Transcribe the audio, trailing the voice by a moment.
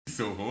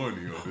so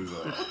horny on this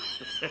album.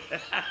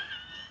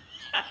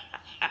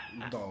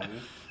 No.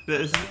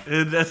 That's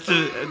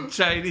the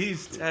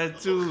Chinese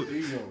tattoo.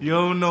 You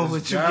don't know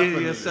what you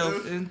get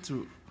yourself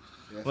into.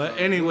 Yes, But I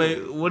anyway,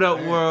 do. what up,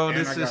 world?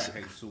 And This I is got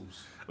Jesus.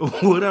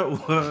 what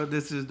up, world?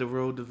 This is the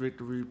Road to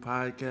Victory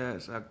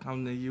podcast. I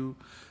come to you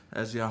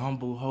as your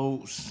humble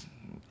host.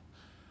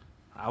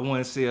 I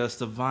wouldn't say a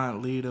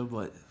savant leader,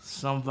 but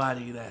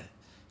somebody that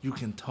you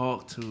can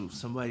talk to,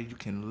 somebody you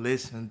can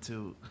listen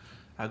to.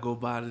 I go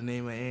by the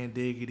name of Ann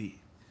Diggity.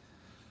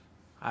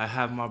 I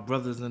have my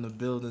brothers in the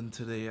building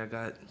today. I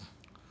got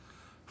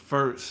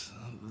first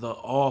the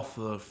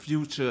author,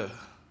 future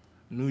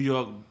New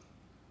York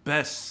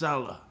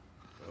bestseller.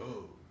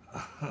 Oh.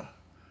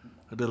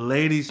 The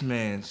ladies'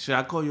 man. Should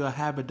I call you a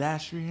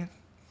haberdashery?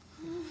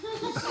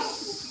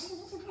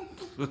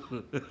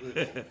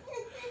 If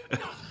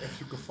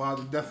you can find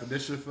a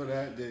definition for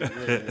that, then yeah,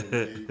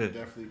 you can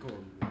definitely call me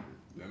that.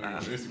 That nigga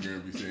on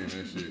Instagram be saying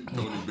that shit.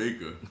 Tony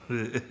Baker.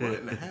 What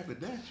in the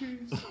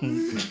haberdasheries?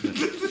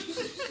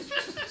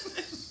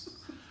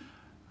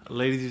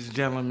 Ladies and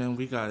gentlemen,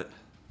 we got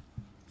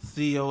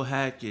Theo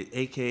Hackett,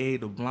 a.k.a.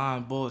 the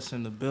Blind Boss,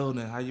 in the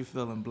building. How you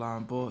feeling,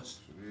 Blind Boss?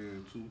 Yeah,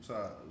 2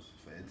 times.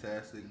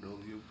 Fantastic.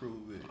 Don't you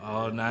approve it?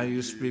 Oh, now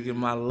you speaking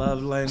my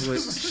love language. I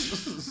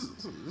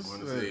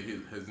want to say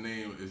his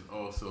name is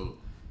also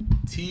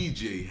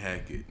T.J.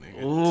 Hackett,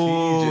 nigga.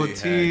 Ooh,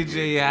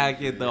 T.J.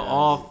 Hackett, the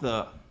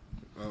author.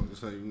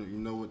 So you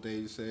know what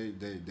they say?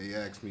 They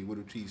asked me what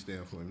do T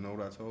stand for. You know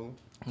what I told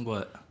them?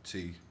 What?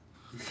 T.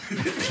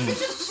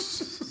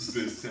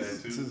 This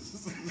tattoo.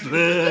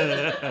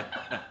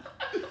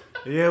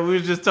 Yeah, we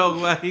was just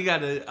talking about he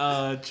got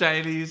a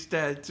Chinese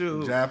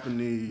tattoo.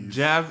 Japanese.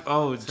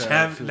 Tattoo,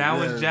 now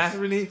yes. it's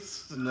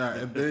Japanese? Nah,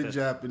 it been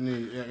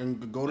Japanese.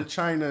 And go to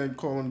China and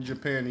call them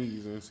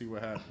Japanese and see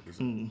what happens.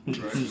 Right.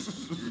 You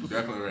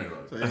definitely right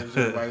about So that. it's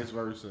just vice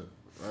versa.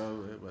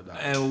 But nah.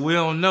 And we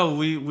don't know.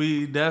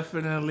 We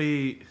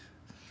definitely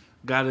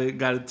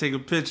gotta take a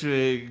picture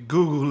and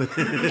Google it.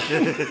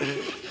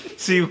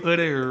 See what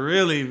it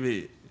really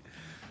mean.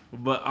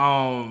 But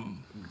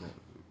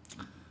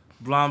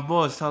Blonde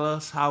Boss, tell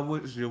us how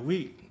was your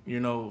week? You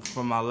know,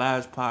 from my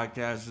last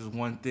podcast is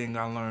one thing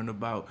I learned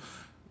about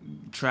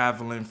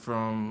traveling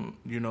from,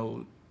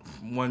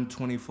 one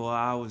 24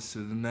 hours to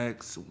the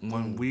next,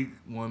 1 week,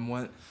 1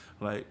 month.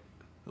 Like,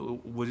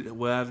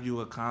 what have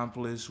you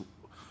accomplished?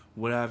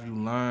 What have you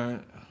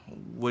learned?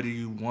 What do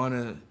you want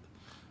to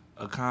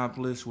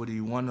accomplish? What do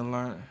you want to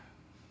learn?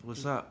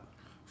 What's up?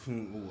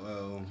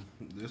 Well,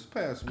 this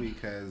past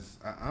week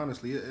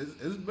honestly,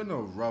 it's been a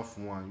rough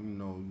one,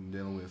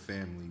 dealing with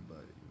family,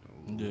 but,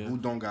 Yeah. who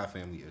don't got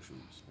family issues? You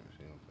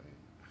know what I'm saying?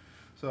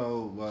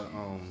 So, but,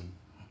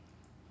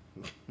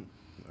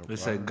 They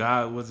said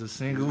God was a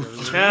single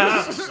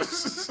child.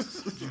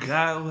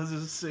 God was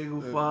a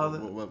single father.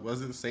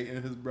 Wasn't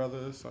Satan his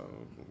brother or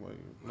something? Like,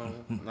 no,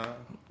 nah.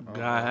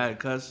 God had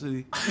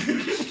custody.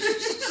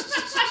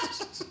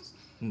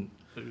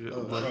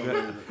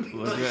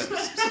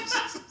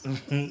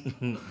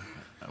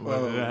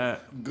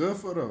 Good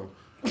for them.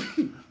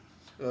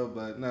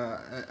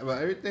 But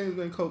everything's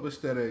been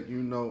copacetic,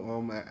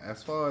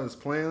 as far as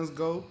plans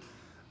go,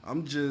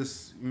 I'm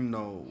just,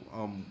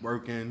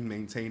 working,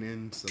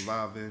 maintaining,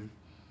 surviving,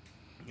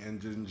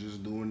 and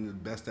just doing the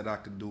best that I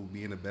could do,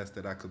 being the best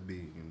that I could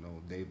be,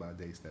 day by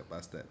day, step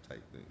by step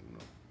type thing,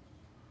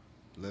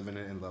 living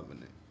it and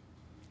loving it.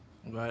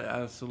 Right,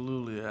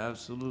 absolutely.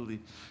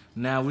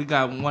 Now we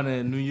got one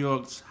of New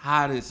York's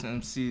hottest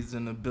MCs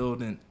in the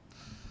building.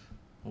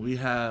 We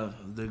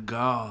have the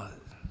God,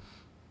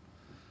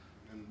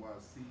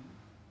 NYC.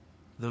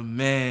 the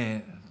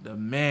man, the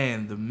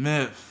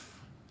myth.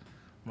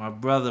 My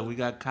brother, we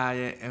got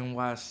Kaya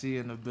NYC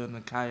in the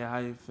building. Kaya, how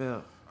you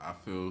feel? I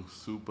feel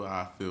super.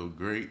 I feel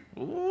great.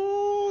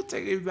 Ooh,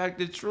 take it back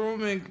to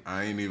Truman.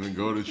 I ain't even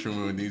go to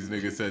Truman when these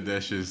niggas said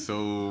that shit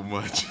so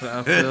much.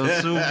 I feel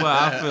super.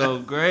 I feel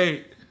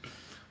great.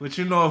 But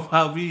you know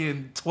about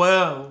being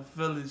 12,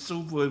 feeling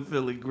super and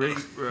feeling great,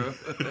 bro.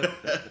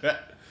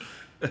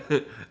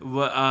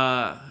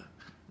 But,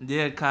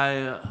 yeah,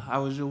 Kaya,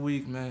 how was your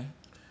week, man?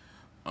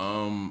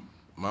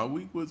 My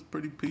week was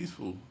pretty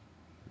peaceful.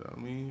 I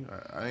mean,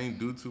 I ain't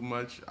do too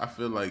much. I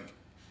feel like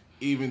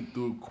even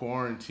through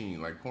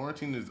quarantine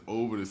is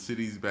over, the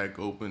city's back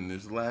open.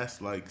 This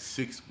last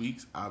 6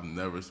 weeks, I've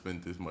never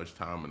spent this much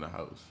time in the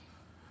house.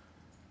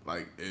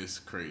 Like, it's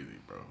crazy,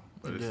 bro.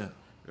 But it's, Yeah.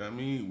 I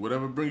mean,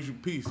 whatever brings you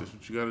peace, that's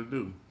what you gotta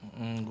do.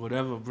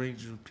 Whatever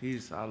brings you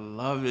peace. I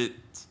love it.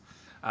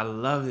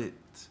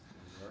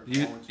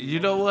 You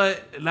know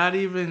what? Not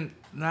even.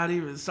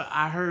 So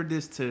I heard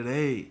this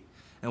today,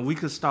 and we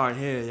could start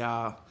here,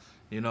 y'all.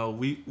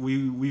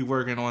 We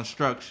working on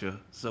structure,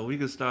 so we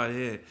could start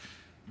here.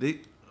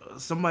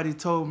 Somebody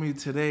told me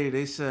today.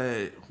 They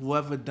said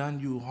whoever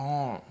done you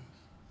harm,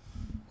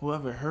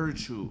 whoever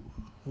hurt you,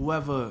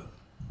 whoever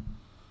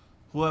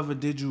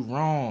did you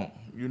wrong,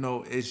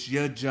 it's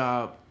your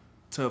job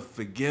to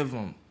forgive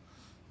them.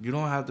 You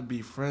don't have to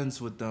be friends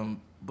with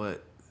them,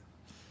 but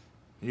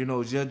You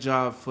know, it's your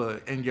job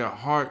in your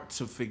heart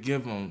to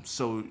forgive them,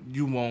 so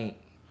you won't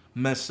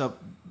mess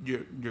up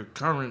your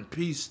current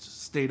peace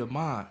state of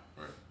mind.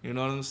 Right. You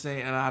know what I'm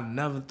saying? And I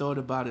never thought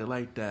about it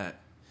like that.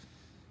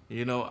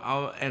 You know,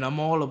 I'm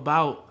all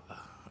about,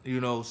 you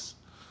know,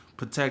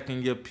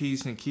 protecting your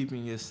peace and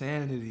keeping your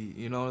sanity.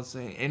 You know what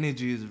I'm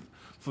saying?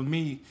 For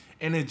me,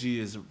 energy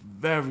is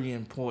very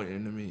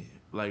important to me.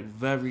 Like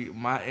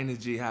my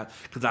energy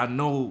because I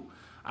know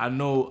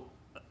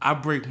I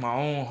break my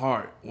own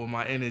heart when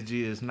my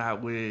energy is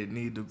not where it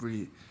need to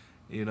be.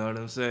 You know what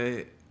I'm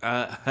saying?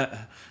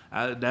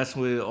 That's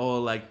where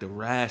all like the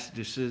rash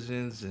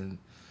decisions and,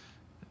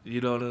 you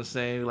know what I'm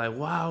saying? Like,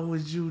 why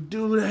would you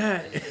do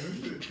that?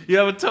 You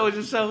ever told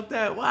yourself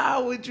that? Why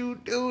would you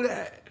do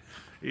that?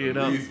 You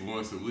know? At least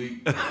once a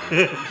week. I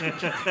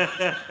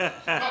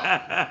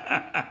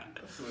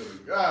swear to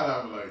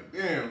God, I'm like,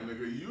 damn,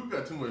 nigga, you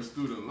got too much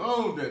student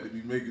loan debt to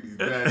be making these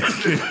bad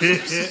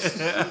decisions.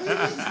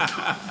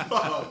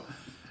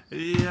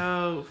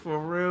 Yo, for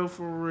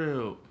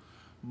real.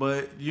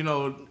 But, you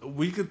know,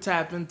 we could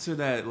tap into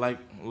that, like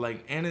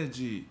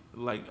energy,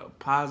 like a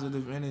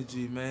positive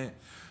energy, man.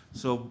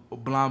 So,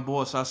 Blind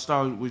Boss, I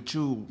started with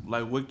you.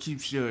 Like, what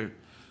keeps you,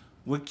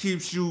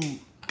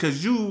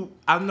 because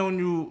I've known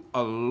you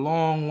a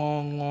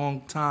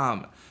long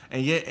time,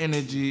 and your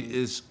energy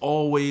is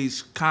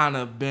always kind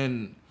of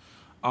been,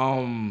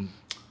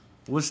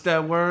 what's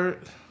that word?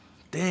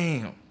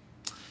 Damn.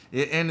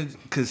 Your energy,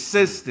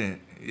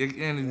 consistent. Your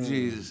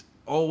energy has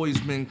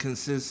always been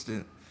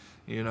consistent.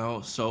 You know,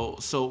 so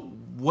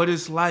what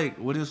it's like.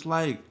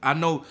 I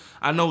know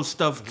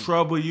stuff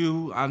trouble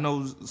you. I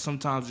know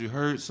sometimes you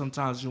hurt,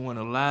 sometimes you want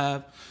to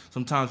laugh,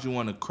 sometimes you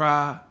want to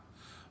cry,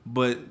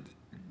 but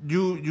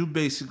you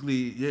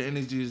basically, your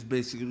energy is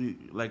basically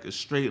like a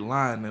straight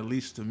line, at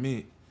least to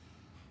me.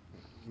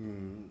 I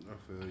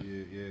feel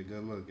yeah,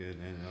 good looking,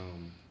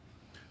 and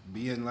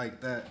being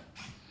like that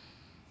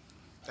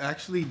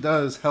actually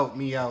does help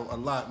me out a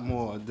lot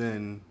more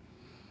than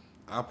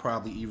I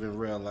probably even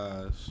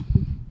realize.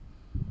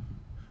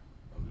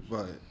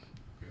 But you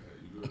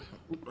good?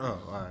 oh,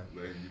 all right.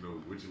 Letting you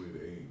know which way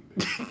to aim.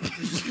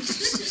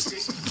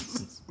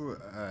 All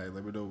right,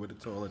 let me know where the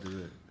toilet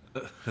is at.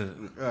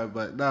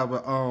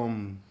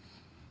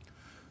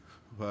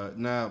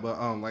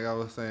 Like I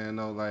was saying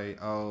though, like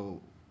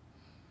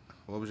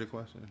what was your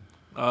question?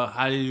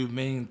 How do you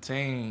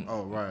maintain?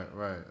 Oh, right.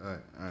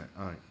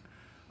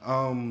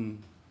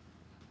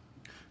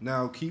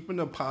 Now keeping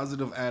a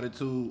positive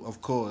attitude,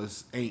 of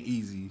course, ain't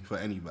easy for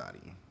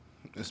anybody.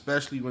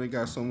 Especially when they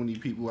got so many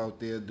people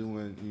out there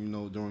doing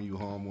you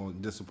harm or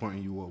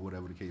disappointing you or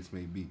whatever the case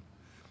may be.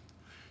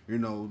 You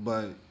know,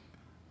 but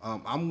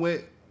I'm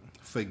with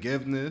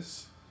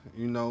forgiveness,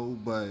 you know,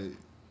 but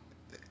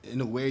in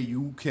a way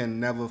you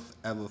can never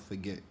ever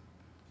forget.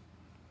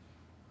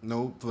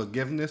 No,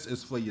 forgiveness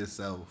is for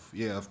yourself.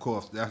 Yeah, of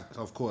course,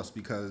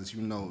 because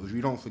you know if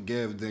you don't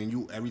forgive,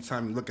 then every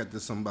time you look at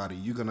somebody,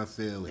 you're gonna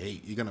feel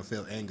hate, you're gonna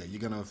feel anger,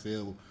 you're gonna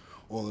feel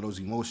all of those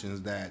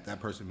emotions that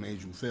person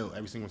made you feel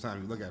every single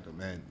time you look at them.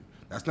 And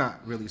that's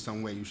not really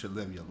some way you should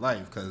live your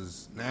life,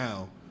 because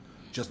now,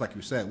 just like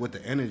you said, with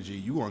the energy,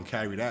 you gonna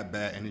carry that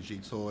bad energy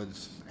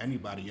towards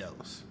anybody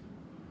else.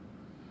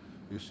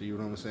 You see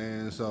what I'm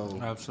saying? So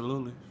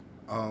Absolutely.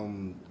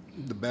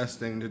 The best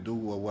thing to do,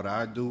 or what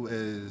I do,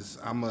 is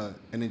I'm a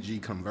energy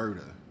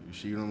converter. You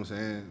see what I'm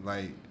saying?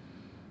 Like,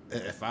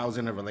 if I was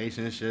in a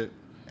relationship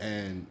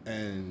and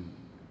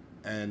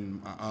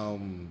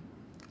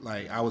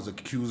like I was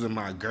accusing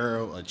my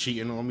girl of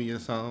cheating on me or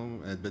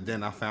something, but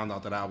then I found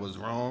out that I was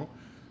wrong,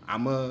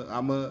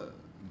 I'ma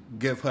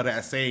give her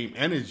that same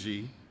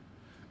energy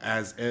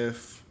as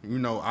if, you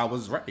know, I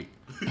was right.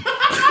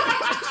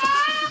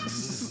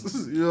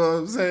 You know what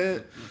I'm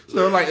saying?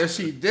 So, like, if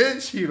she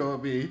did cheat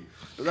on me,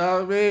 you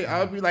know what I mean?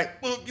 I'd be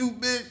like, fuck you,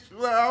 bitch.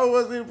 Well, I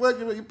wasn't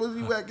fucking with you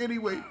pussy whack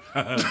anyway. You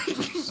know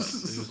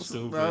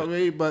what I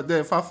mean? But then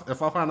if I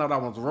find out I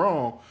was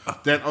wrong,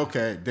 then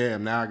okay,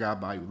 damn, now I gotta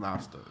buy you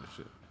lobster and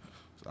shit.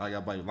 So I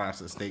gotta buy you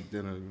lobster, steak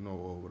dinner, you know,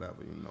 or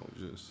whatever, you know,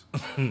 just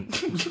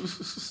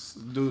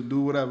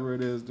do whatever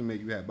it is to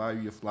make you happy. Buy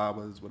you your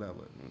flowers,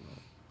 whatever, you know.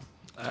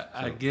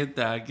 I get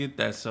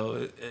that.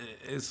 So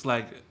it's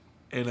like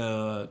in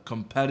a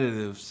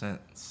competitive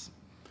sense.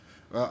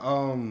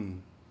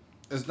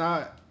 It's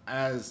not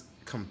as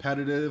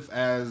competitive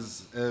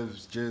as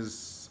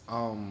just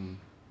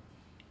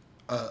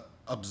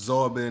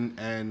absorbing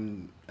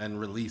and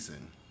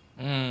releasing.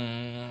 You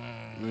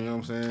know what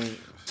I'm saying?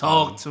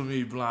 Talk to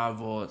me, Blind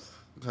Boss.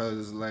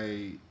 Because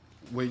like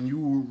when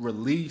you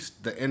release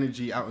the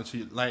energy out into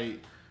your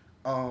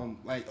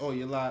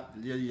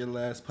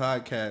last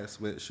podcast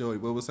with Shorty,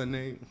 what was her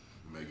name?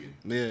 Megan.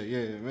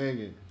 Yeah,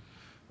 Megan.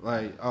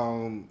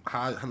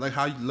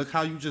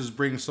 How you just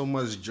bring so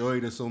much joy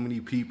to so many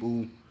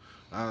people.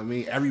 I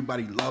mean,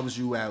 everybody loves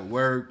you at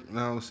work. You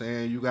know what I'm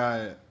saying? You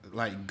got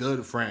like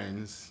good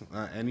friends.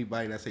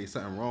 Anybody that say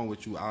something wrong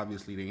with you,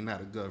 obviously they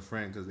not a good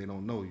friend because they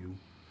don't know you.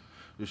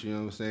 You see what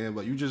I'm saying?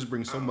 But you just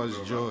bring so much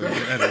joy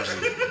and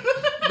energy.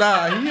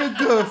 Nah, he a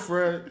good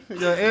friend.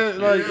 Yeah,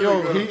 like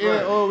yo, he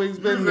ain't always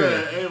been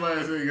there.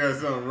 Everybody say you got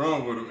something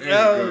wrong with him. Ain't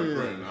Hell a good yeah.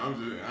 friend. I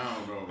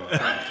don't know about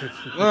that.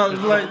 Well,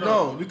 like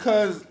no,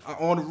 because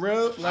on the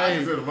real, I like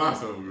consider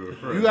myself a good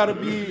friend. you gotta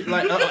be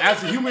like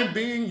as a human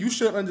being, you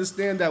should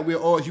understand that we're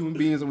all human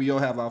beings and we all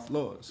have our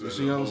flaws. You That's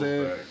see a what I'm whole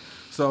saying? fact.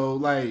 So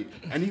like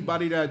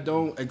anybody that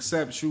don't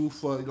accept you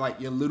for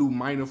like your little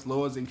minor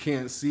flaws and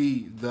can't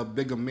see the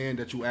bigger man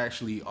that you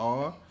actually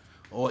are,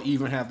 or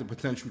even have the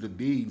potential to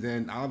be,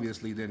 then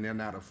obviously then they're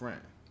not a friend.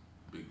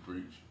 Big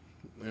preach.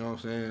 You know what I'm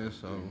saying?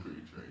 So, Big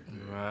preach right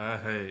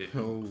there. Right.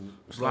 so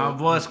Slime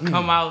boys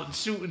come out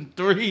shooting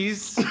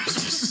threes,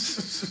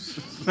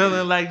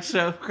 feeling like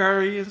Chef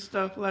Curry and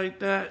stuff like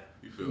that.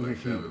 You feel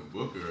like Devin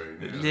Booker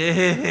right now.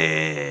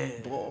 Yeah.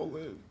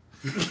 ballin'.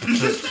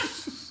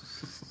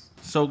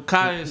 So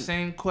Kaya,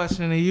 same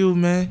question to you,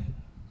 man.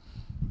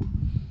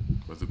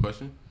 What's the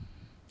question?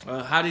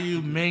 How do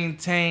you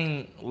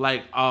maintain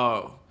like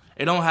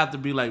it don't have to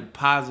be like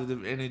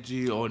positive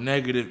energy or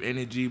negative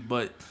energy,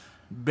 but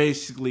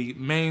basically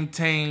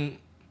maintain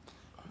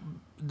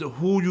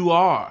who you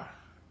are.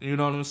 You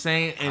know what I'm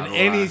saying? In How do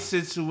any I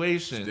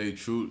situation. Stay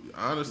true.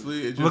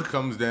 Honestly, it just Look-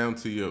 comes down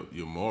to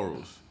your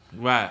morals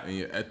Right. and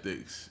your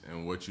ethics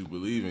and what you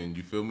believe in.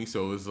 You feel me?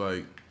 So it's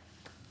like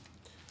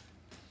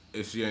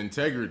it's your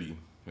integrity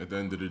at the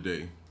end of the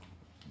day.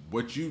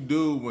 What you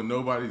do when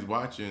nobody's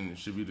watching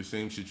should be the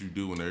same shit you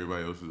do when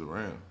everybody else is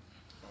around.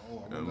 Oh,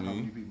 I wonder how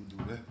many people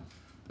do that.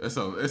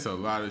 It's a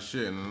lot of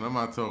shit, and I'm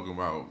not talking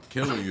about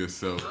killing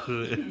yourself.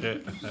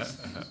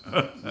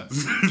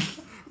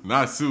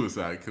 Not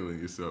suicide killing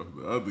yourself,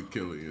 the other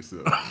killing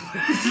yourself. Like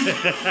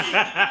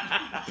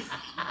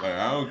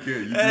I don't care,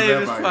 you do Hey, that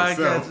this by podcast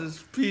yourself.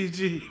 is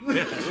PG.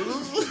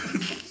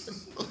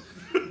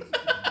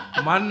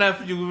 My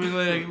nephew was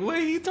like, what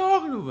are you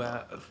talking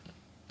about?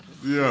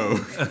 Yo.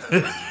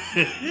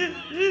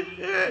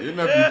 Your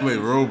nephew play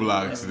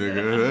Roblox,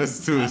 nigga.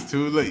 It's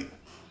too late.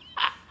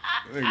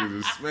 Niggas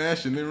is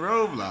smashing in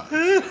Roblox.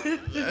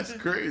 That's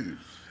crazy.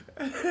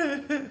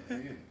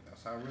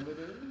 That's how real it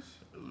is.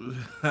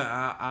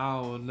 I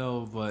don't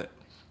know, but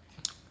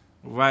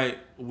right,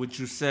 what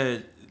you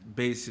said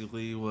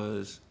basically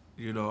was,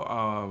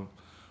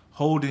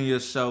 holding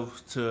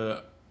yourself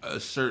to a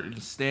certain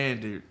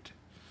standard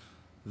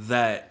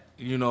that,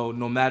 no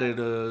matter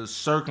the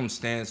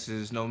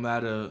circumstances, no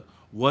matter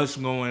what's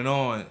going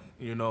on,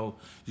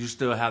 you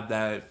still have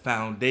that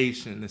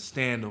foundation to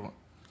stand on.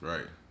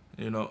 Right.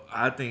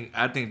 I think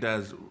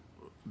that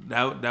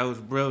was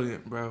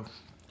brilliant, bro.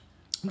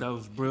 That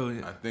was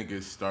brilliant. I think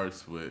it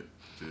starts with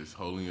just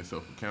holding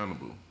yourself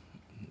accountable.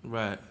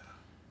 Right.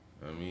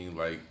 I mean,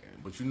 like,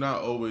 but you're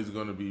not always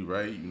gonna be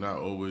right. You're not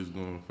always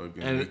gonna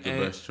fucking make the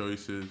best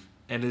choices.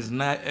 And it's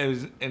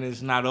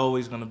not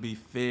always gonna be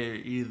fair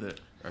either.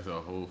 That's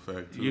a whole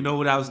fact too. You know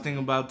what I was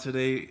thinking about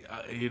today?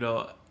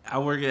 I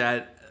work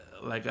at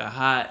like a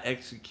high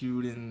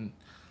executing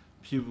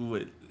people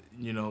with,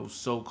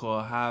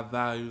 so-called high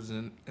values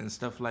and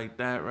stuff like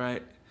that,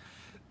 right?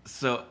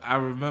 So I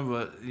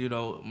remember,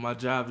 my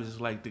job is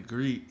like to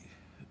greet,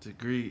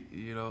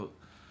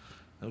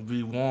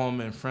 be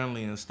warm and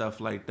friendly and stuff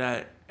like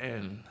that.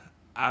 And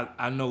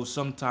I know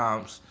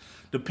sometimes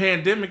the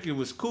pandemic, it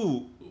was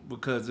cool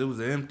because it was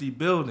an empty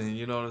building,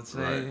 you know what I'm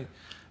saying? Right.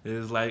 It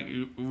was like,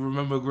 you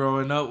remember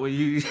growing up when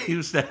you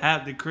used to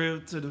have the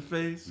crib to the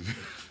face?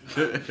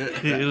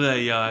 You're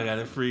like, yo, I got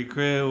a free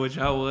crib, what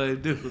y'all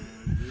want to do?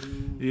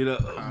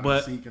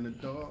 But Seeking a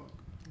dog.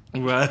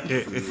 right.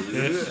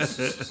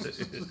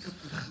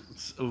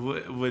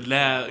 But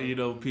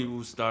now,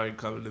 people started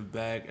coming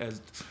back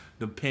as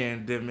the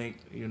pandemic,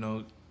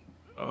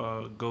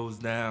 goes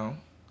down.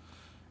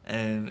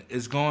 And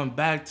it's going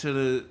back to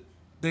the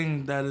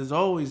thing that has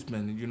always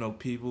been,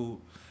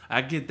 people,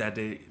 I get that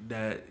they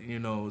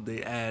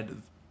add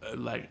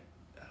like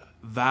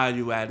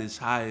value at its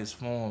highest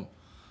form,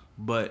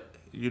 but,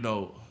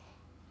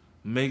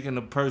 making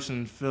a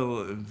person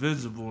feel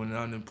invisible and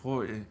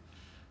unimportant,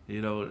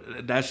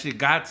 that shit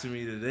got to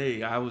me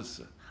today. I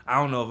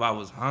don't know if I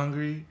was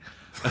hungry.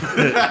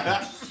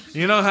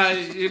 You know how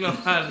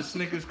the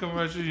Snickers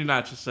commercial, you're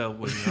not yourself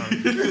when you're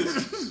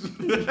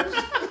hungry.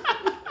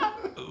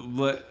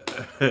 But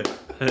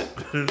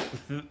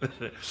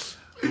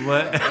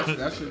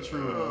That shit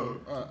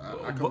true.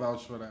 I can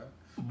vouch for that.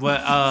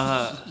 But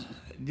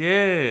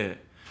yeah.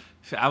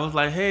 I was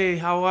like, hey,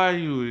 how are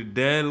you?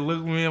 Dad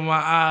looked me in my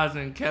eyes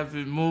and kept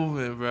it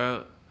moving,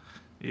 bro.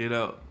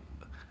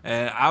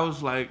 And I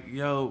was like,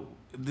 yo,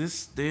 this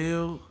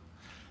still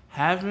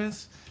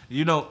happens?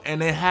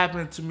 And it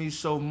happened to me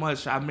so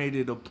much, I made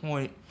it a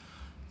point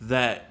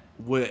that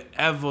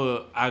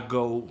wherever I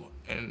go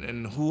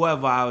and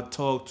whoever I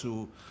talk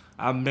to,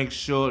 I make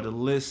sure to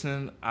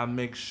listen. I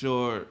make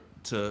sure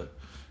to,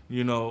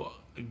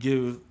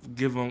 give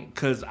them,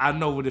 because I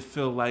know what it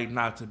feels like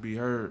not to be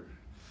heard.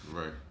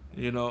 Right.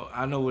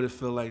 I know what it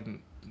feels like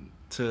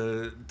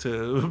to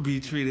be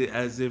treated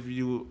as if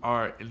you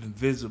are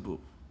invisible.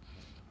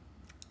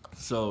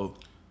 So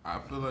I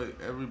feel like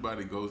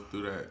everybody goes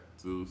through that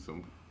to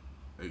some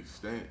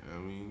extent. I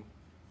mean,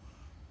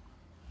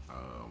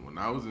 When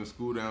I was in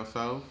school down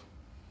south,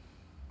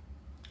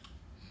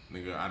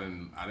 nigga, I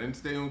didn't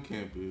stay on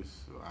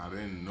campus. So I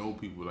didn't know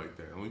people like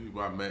that. The only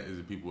people I met is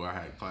the people I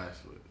had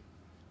class with.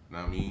 You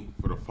know what I mean?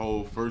 For the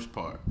whole first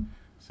part.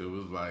 So it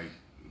was like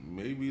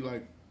maybe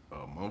like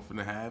a month and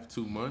a half,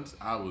 2 months.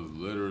 I was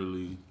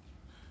literally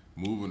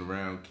moving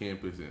around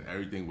campus and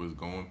everything was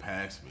going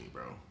past me,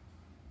 bro.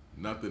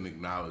 Nothing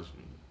acknowledged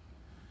me.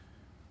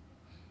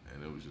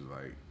 And it was just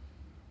like,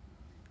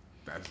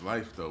 that's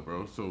life though,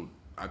 bro. So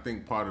I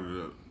think part of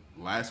the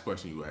last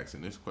question you asked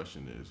and this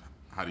question is,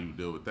 how do you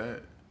deal with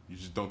that? You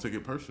just don't take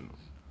it personal.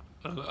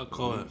 Of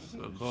course.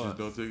 You just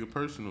don't take it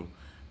personal.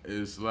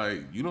 It's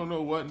like, you don't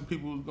know what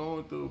people was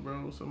going through,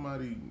 bro.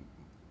 Somebody,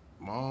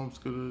 moms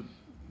could have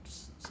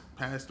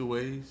passed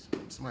away.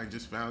 Somebody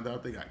just found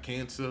out they got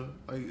cancer.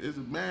 Like, it's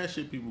mad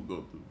shit people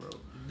go through, bro.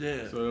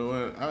 Yeah.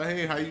 So,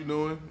 hey, how you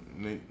doing?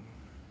 And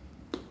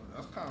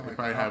That's kind of they like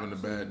probably having a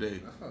bad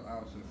day. That's not the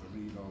opposite for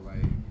me, though.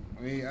 Like,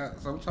 I mean,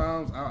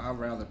 sometimes I'd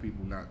rather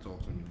people not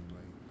talk to me.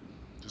 Like,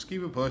 just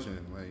keep it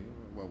pushing. Like,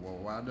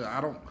 why do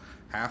I don't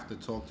have to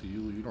talk to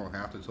you. You don't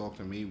have to talk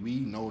to me. We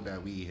know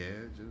that we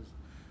here. Just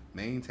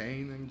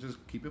maintain and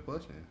just keep it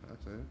pushing.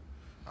 That's it.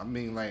 I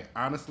mean, like,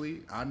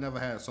 honestly, I never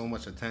had so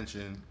much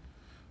attention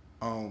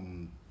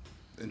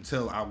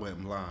until I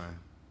went blind.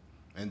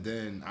 And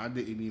then I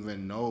didn't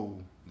even know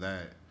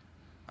that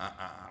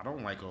I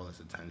don't like all this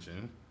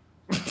attention.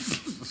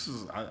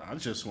 I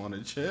just want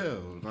to chill.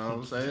 You know what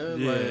I'm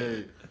saying? Yeah.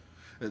 Like,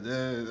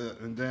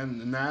 and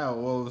then now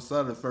all of a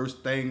sudden, the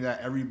first thing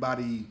that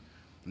everybody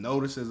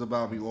notices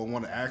about me or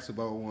want to ask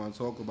about or want to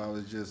talk about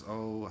is just,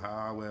 oh, how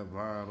I went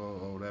blind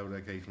or whatever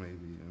that case may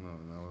be. You know,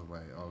 and I was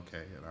like,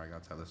 okay, and I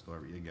got to tell the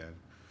story again.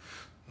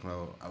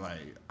 So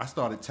I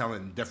started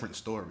telling different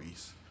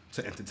stories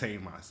to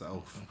entertain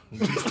myself.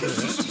 So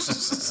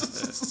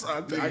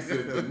I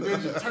said the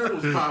Ninja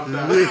Turtles popped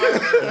out.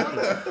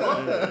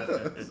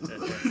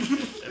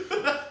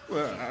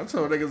 Well, I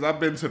told niggas I've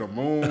been to the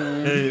moon.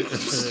 I'm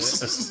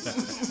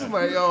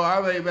like, yo, I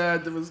made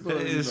bad different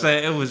stories. It's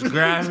like it was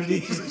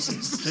gravity.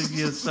 Took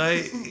your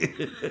sight.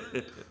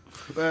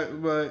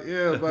 but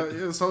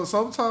yeah, so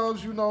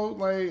sometimes, you know,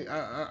 like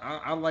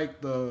I like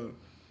the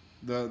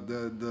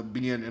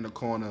being in the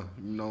corner,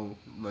 you know,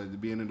 like the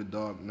being in the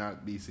dark,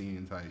 not be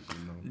seen type,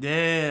 you know.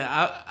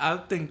 Yeah, I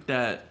think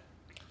that,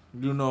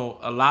 you know,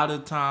 a lot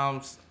of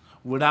times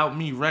without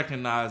me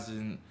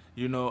recognizing,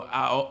 you know,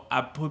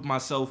 I put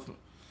myself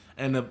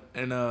in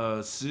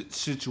a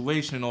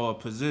situation or a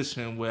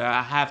position where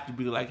I have to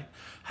be like,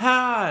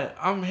 hi,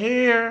 I'm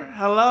here.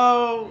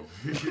 Hello.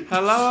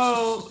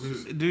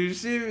 Do you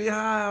see me?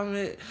 Hi, I'm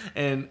here.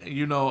 And,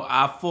 you know,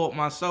 I fought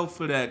myself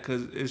for that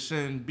because it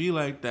shouldn't be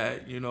like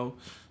that, you know.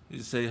 You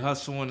say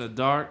hustle in the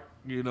dark,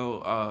 you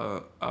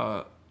know,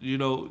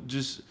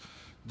 just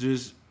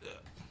the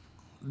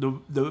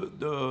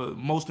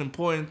most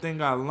important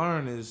thing I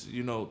learned is,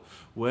 you know,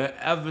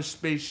 wherever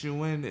space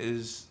you in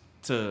is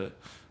to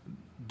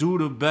do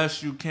the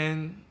best you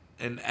can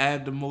and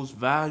add the most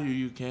value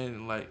you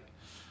can, like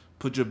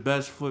put your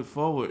best foot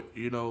forward.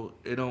 You know,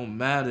 it don't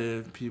matter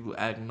if people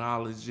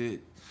acknowledge it.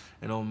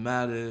 It don't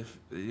matter if,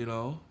 you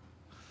know.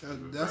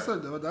 That's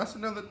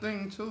another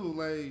thing too.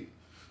 Like,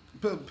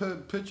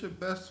 put your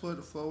best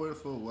foot forward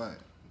for what?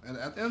 And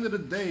at the end of the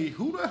day,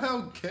 who the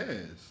hell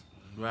cares?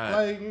 Right.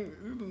 Like,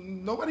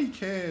 nobody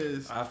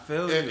cares. I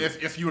feel you.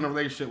 If you in a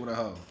relationship with a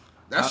hoe.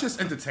 That's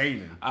just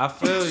entertaining. I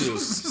feel you.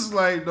 It's just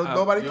like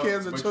nobody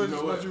cares but until you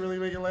know what? you really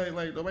make it like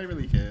nobody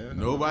really cares.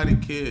 Nobody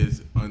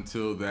cares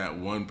until that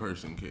one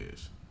person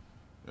cares.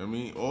 I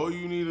mean, all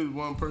you need is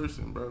one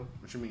person, bro.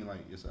 What you mean,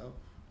 like yourself?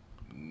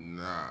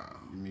 Nah.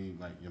 You mean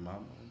like your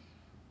mama?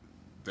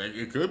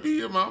 It could be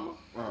your mama.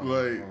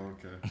 Okay.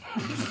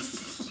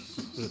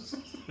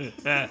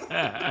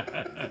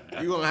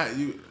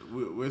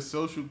 We're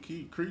social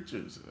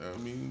creatures. I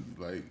mean,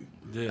 like,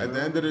 Yeah. at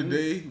the end of the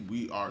day,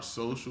 we are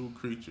social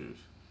creatures.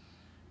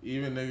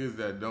 Even niggas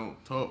that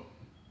don't talk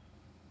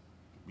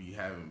be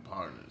having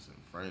partners and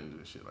friends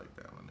and shit like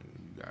that. My nigga,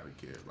 you gotta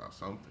care about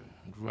something.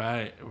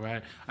 Right.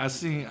 I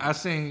seen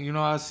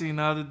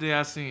the other day,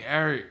 I seen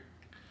Eric.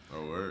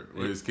 Oh, word?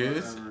 With his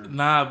kids?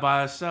 Nah, by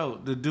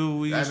himself. The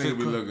dude we That used to nigga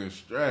be looking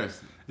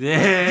stressed.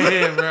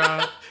 Yeah,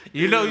 bro.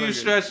 You know you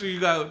stressed when you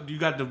got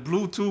the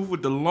Bluetooth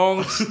with the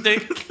long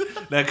stick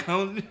that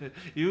comes.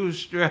 You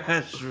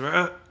stressed,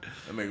 bro.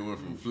 That nigga went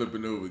from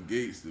flipping over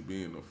gates to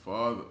being a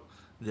father.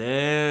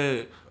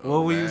 Yeah.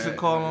 What we used to Batman.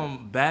 call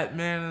him,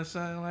 Batman or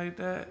something like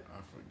that.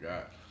 I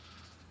forgot.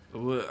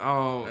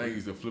 Well, I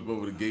used to flip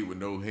over the gate with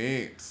no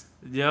hands.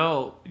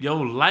 yo,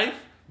 life.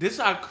 This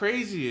how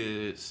crazy it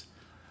is.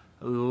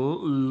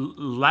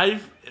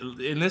 Life,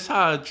 and this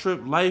how a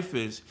trip life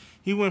is.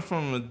 He went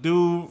from a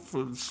dude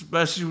from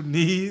special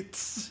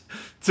needs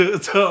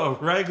to a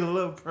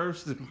regular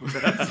person,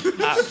 bro.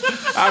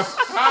 I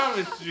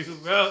promise you,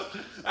 bro.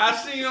 I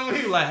seen him,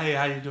 he like, hey,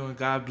 how you doing?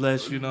 God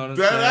bless you, know what I'm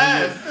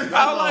saying?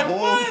 I was like,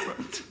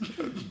 what?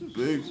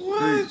 Big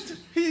What? preach.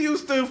 He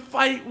used to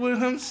fight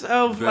with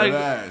himself Dead like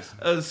ass.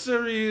 a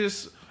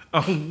serious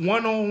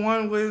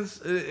one-on-one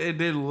with, and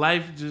then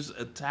life just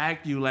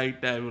attack you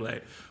like that. You're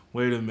like,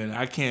 wait a minute,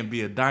 I can't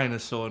be a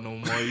dinosaur no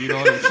more. You know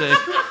what I'm saying?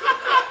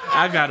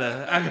 I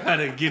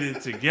gotta get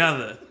it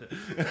together.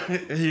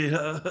 You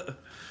know?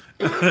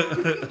 Be a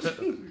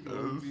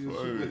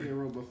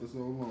superhero, but for so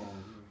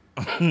long.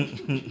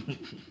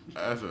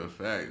 That's a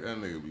fact. That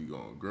nigga be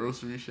going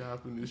grocery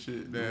shopping and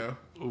shit now.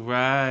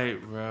 Right,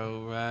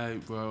 bro. Right,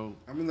 bro.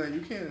 I mean, like,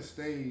 you can't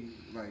stay,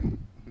 like,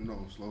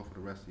 slow for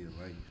the rest of your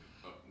life.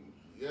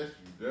 Yes,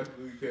 you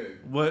definitely can.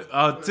 But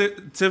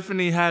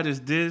Tiffany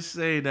Haddish did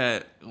say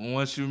that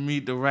once you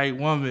meet the right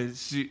woman,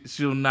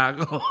 she'll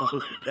knock all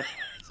of that.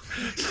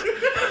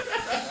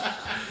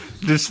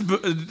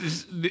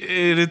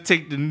 It'll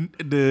take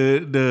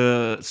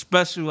the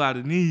special out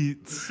of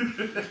needs.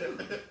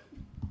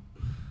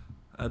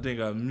 I think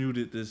I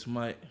muted this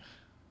mic.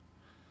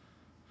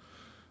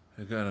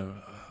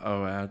 All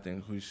right, I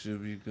think we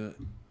should be good.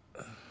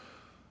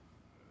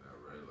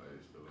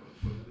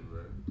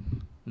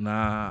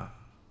 Nah.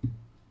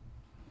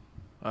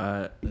 All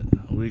right,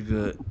 we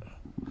good.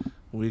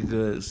 We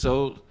good.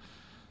 So,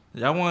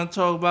 y'all want to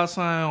talk about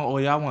something or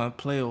y'all want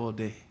to play all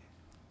day?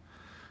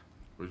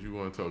 What you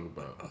want to talk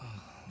about?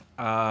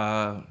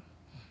 I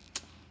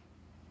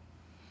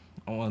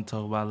want to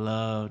talk about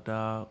love,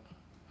 dog.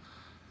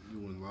 You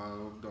in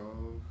love,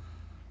 dog?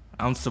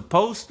 I'm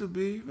supposed to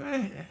be,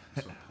 man.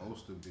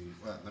 Supposed to be.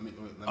 Let me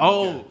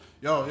Oh.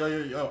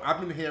 Yo. I've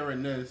been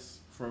hearing this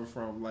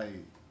from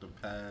like the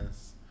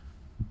past,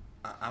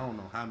 I don't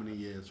know how many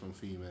years from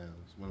females.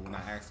 When I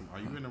ask them, are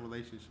you in a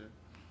relationship?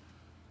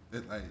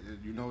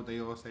 You know what they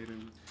all say to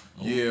me?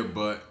 Yeah,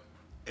 but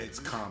it's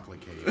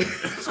complicated.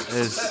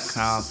 It's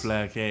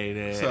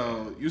complicated.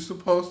 So you're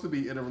supposed to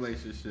be in a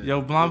relationship.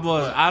 Yo, Blind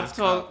Boys,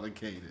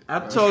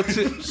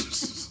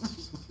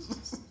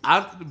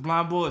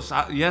 Blind Boys,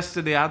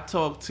 yesterday I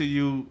talked to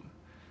you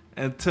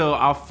until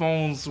our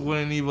phones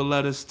wouldn't even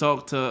let us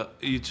talk to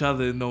each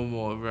other no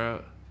more,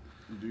 bro.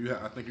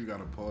 I think you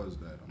gotta pause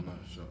that. I'm not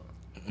sure.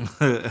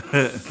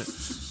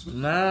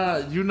 Nah,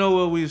 you know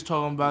what we was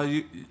talking about.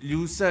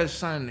 You said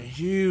something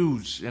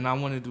huge, and I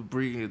wanted to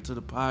bring it to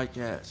the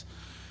podcast.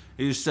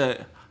 You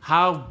said,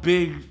 how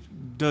big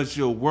does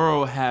your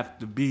world have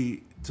to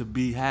be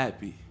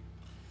happy?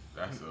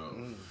 That's a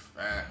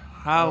fact.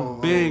 How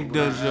big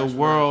does your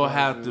world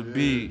have to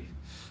be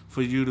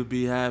for you to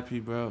be happy,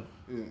 bro?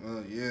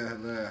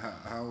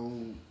 How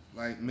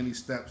many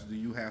steps do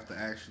you have to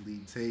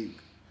actually take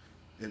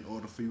in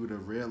order for you to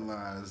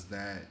realize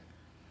that,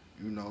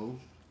 you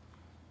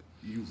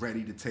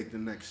ready to take the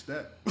next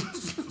step?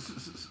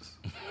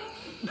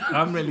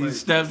 How many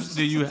steps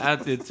do you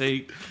have to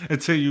take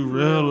until you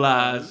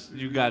realize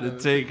you got to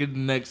take the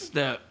next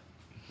step?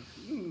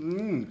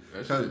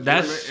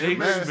 That's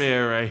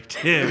Shakespeare right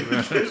there,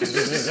 bro.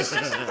 This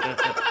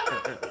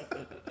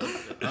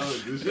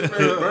shit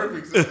made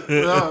perfect sense.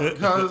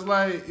 Because,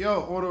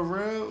 on the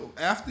real,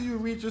 after you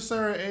reach a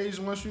certain age,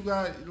 once you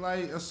got,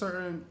 a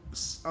certain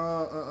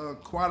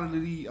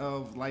quality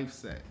of life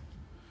set,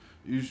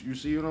 you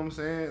see what I'm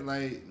saying?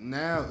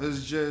 Now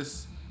it's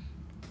just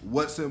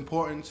what's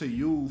important to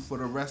you for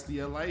the rest of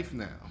your life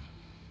now.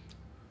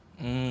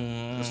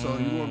 So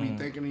you want to be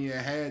thinking in your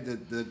head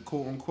that the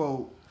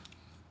quote-unquote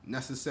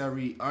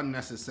necessary,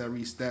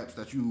 unnecessary steps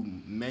that you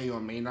may or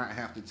may not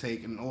have to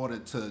take in order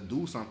to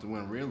do something,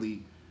 when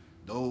really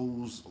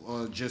those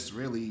are just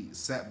really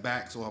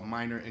setbacks or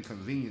minor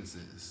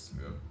inconveniences.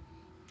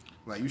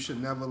 Yeah. You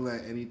should never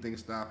let anything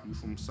stop you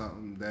from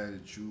something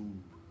that you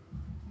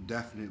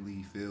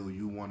definitely feel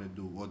you want to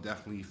do, or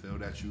definitely feel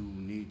that you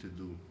need to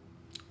do.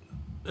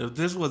 If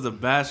this was a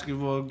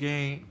basketball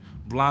game,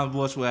 Blind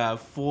Boys would have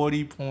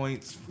 40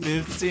 points,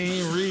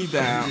 15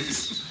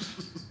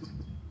 rebounds,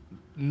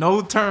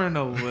 no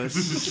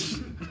turnovers,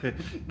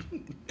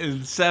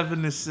 and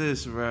 7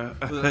 assists, bro.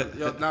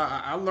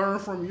 Now I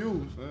learned from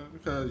you,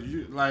 because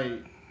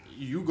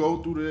you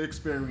go through the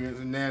experience,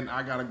 and then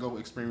I gotta go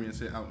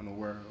experience it out in the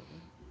world,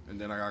 and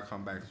then I gotta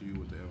come back to you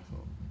with the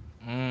info.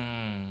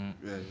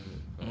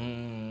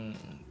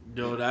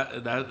 Yo,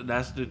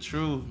 that's the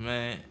truth,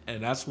 man,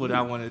 and that's what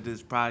I wanted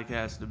this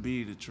podcast to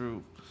be, the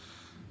truth.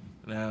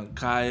 Now,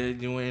 Kaya,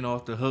 you ain't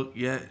off the hook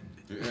yet.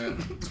 Yeah.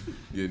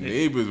 Your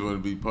neighbors want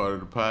to be part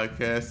of the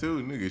podcast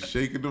too. Niggas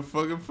shaking the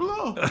fucking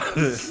floor.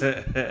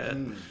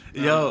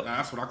 Yo,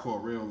 that's what I call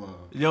real love.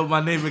 Yo, my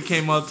neighbor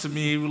came up to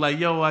me. He was like,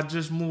 "Yo, I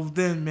just moved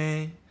in,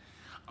 man.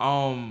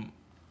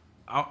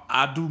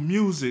 I do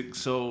music,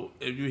 so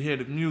if you hear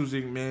the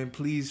music, man,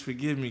 please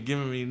forgive me,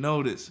 giving me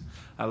notice."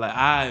 I like, all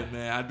right,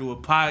 man, I do a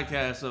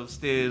podcast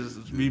upstairs.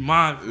 Be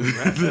mindful,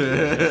 right?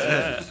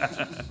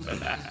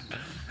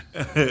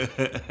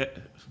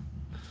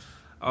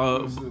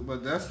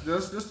 But that's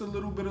just a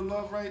little bit of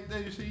love right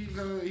there. You see, he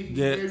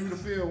gave you the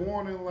fair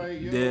warning, blah,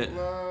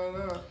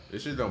 blah.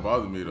 This shit don't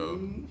bother me though.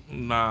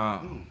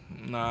 Nah,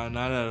 not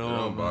at all. It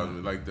don't bother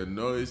me. The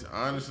noise,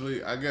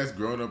 honestly, I guess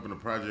growing up in the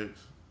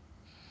projects,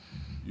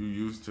 you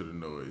used to the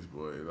noise,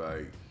 boy.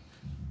 Right.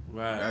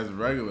 That's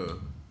regular.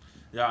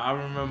 Yeah, I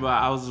remember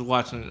I was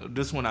watching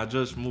this when I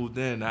just moved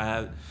in. I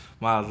had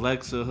my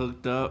Alexa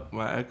hooked up,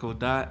 my Echo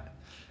Dot,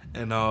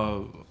 and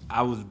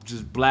I was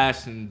just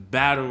blasting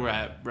battle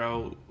rap,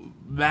 bro,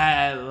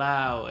 mad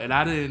loud, and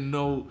I didn't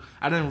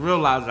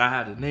realize I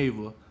had a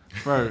neighbor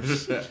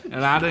first,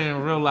 and I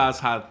didn't realize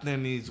how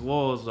thin these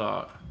walls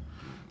are.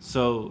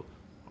 So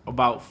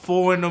about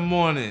 4 in the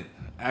morning,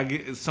 I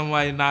get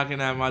somebody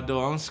knocking at my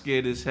door. I'm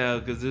scared as hell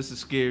because this is a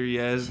scary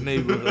ass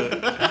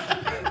neighborhood.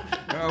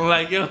 I'm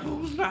like, yo,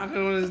 who's knocking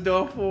on this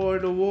door 4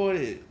 in the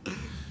morning?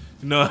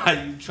 You know how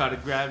you try to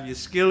grab your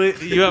skillet?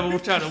 You ever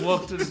try to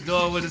walk to the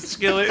door with a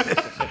skillet?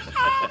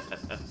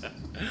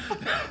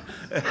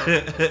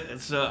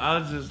 So I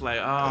was just like,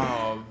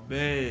 oh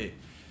man.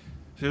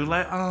 She was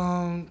like,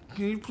 can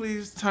you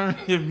please turn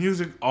your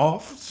music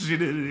off? She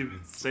didn't even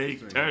say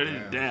turn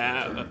it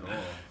down.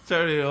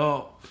 Turn it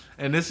off.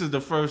 And this is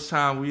the first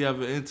time we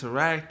ever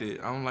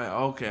interacted. I'm like,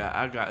 okay,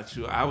 I got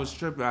you. I was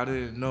tripping. I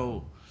didn't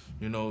know,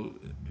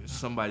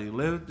 somebody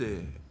lived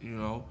there,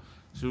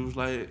 She was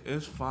like,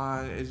 it's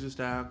fine. It's just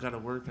that I got to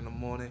work in the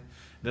morning.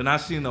 Then I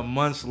seen her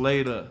months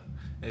later,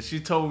 and she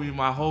told me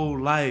my whole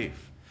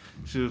life.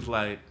 She was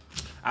like,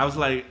 I was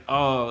like,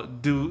 oh,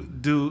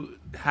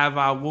 have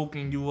I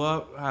woken you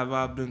up? Have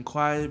I been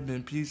quiet,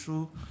 been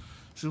peaceful?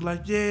 She was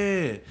like,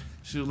 yeah.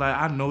 She was like,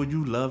 I know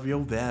you love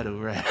your battle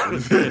rap. She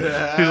was like,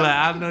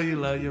 I know you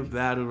love your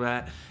battle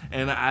rap.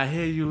 And I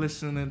hear you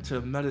listening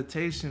to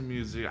meditation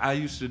music. I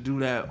used to do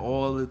that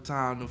all the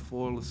time to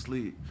fall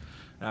asleep.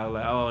 And I was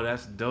like, oh,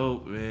 that's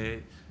dope,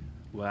 man.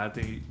 Well, I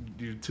think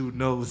you too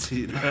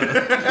nosy. She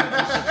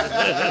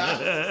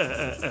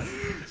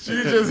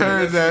just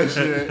heard that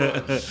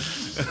shit.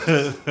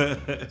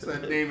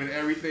 Started naming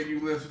everything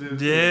you listened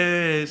to.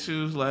 Yeah, she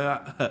was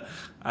like,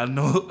 I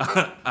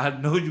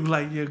know you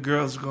like your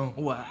girls going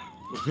wild.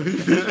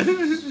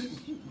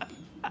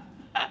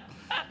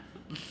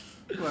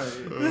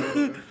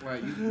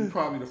 like you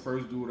probably the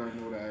first dude I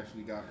know that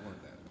actually got one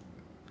that.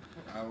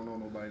 I don't know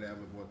nobody that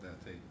would want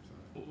that tape.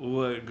 So.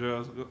 What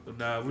girls?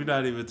 Nah, we're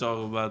not even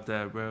talking about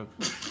that, bro.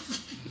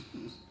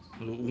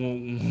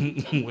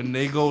 When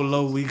they go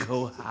low, we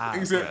go high.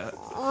 Exactly.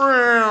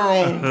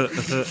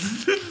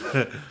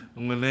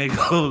 When they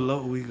go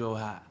low, we go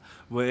high.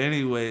 But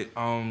anyway,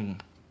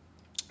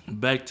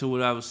 back to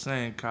what I was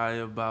saying,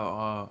 Kaya,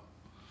 about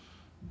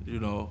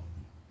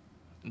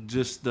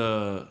just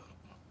the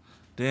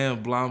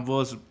damn Blonde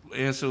Boy's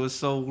answer was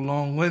so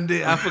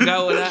long-winded. I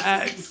forgot what I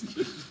asked.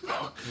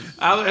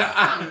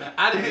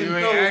 I didn't you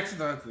ain't know. asked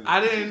nothing. I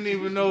didn't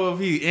even know if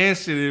he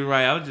answered it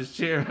right. I was just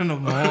cheering him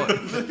on.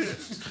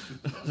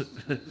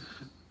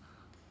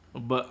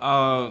 But you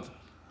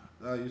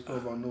talking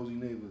about nosy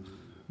neighbors.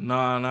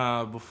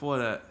 nah. Before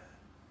that,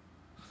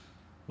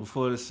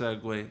 before the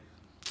segue.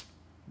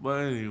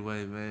 But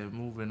anyway, man,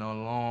 moving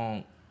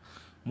along.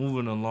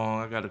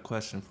 I got a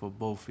question for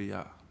both of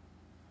y'all.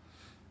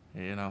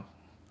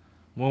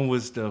 When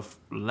was the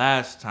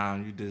last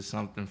time you did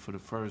something for the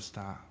first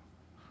time?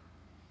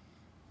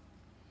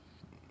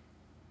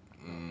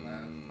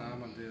 Last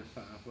time I did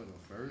something for the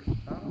first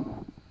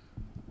time?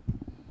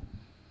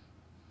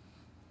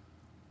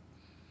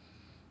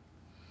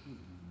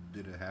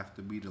 Did it have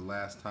to be the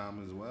last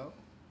time as well?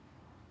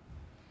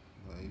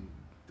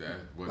 That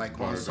was like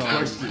part on of the song.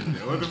 question.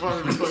 What the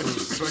fuck is the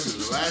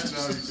question? The last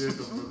time you did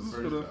something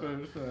for the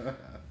first time.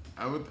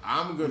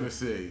 I'm going to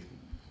say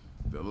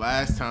the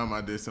last time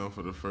I did something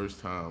for the first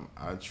time,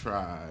 I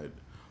tried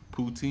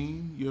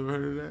poutine. You ever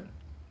heard of that?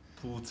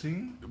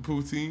 Poutine?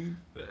 Poutine?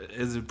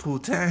 Is it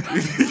poutine?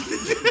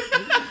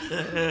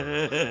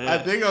 I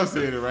think I'm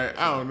saying it right.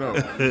 I don't know.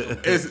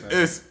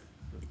 It's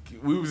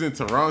we was in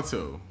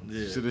Toronto.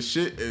 Yeah. So the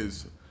shit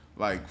is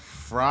like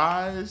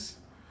fries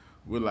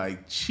with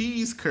like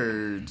cheese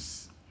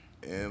curds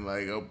and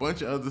like a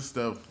bunch of other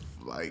stuff.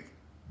 Like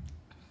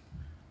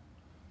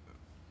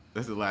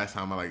that's the last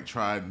time I like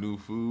tried new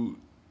food.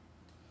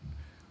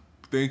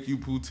 Thank you,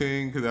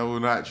 poutine, because I will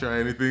not try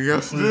anything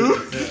else new.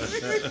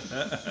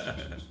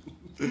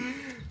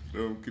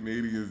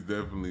 Canadians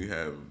definitely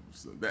have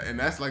that, and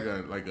that's like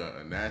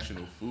a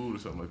national food or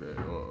something like that,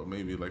 or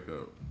maybe like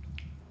a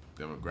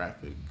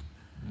demographic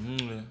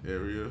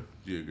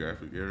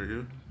geographic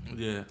area.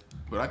 Yeah.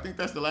 But I think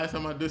that's the last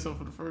time I did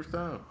something for the first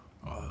time.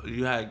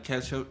 You had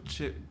ketchup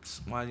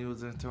chips while you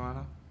was in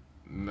Toronto?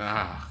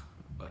 Nah.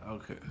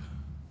 Okay.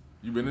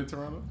 You been in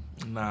Toronto?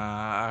 Nah,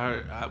 I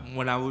heard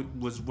when I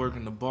was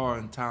working the bar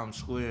in Times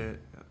Square,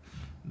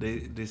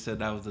 they said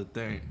that was a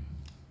thing.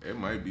 It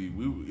might be.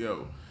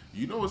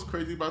 You know what's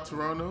crazy about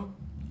Toronto?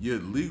 You're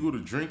legal to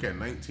drink at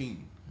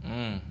 19.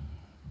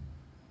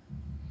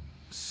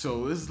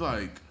 So it's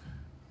like,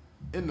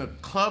 in the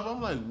club,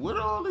 I'm like, what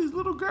are all these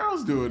little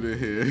girls doing in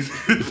here? Because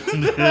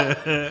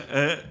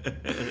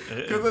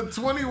a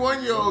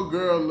 21-year-old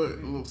girl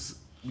looks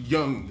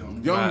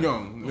young. You know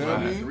what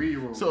I mean?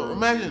 3-year-old So girl.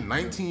 imagine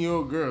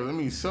 19-year-old girls. I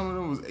mean, some of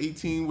them was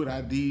 18 with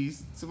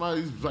IDs.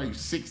 Somebody was like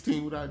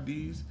 16 with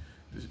IDs.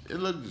 It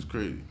looked just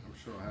crazy. I'm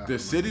sure The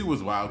city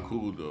was wild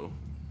cool, though.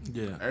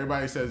 Yeah.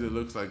 Everybody says it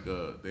looks like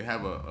they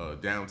have a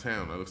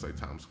downtown that looks like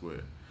Times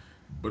Square.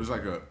 but it's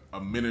like a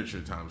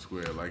miniature Times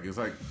Square. Like it's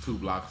like 2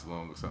 blocks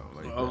long or something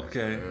like that.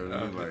 Okay. You know what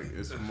I mean? Like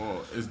it's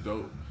small. It's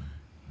dope.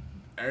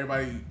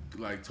 Everybody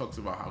like talks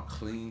about how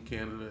clean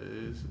Canada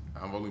is.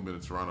 I've only been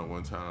to Toronto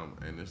one time,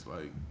 and it's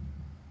like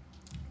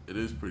it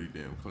is pretty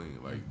damn clean.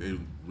 Like they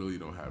really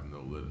don't have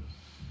no litter.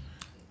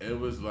 It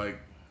was like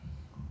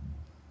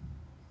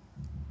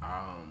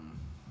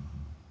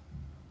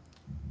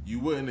you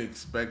wouldn't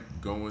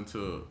expect going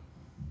to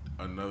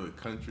another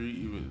country,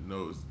 even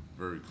though it's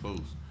very close.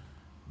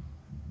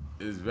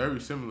 It's very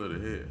similar to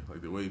here,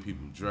 like the way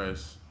people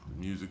dress, the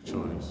music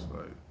choice,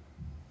 like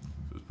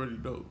so it's pretty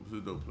dope. It's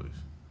a dope place.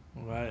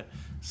 Right.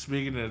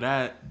 Speaking of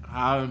that,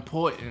 how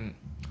important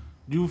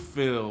you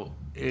feel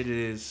it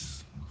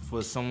is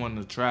for someone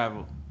to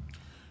travel?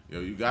 Yo,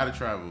 you gotta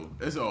travel.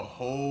 It's a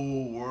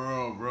whole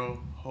world, bro.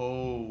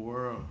 Whole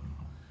world.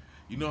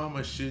 You know how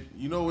much shit.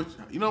 You know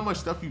how much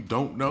stuff you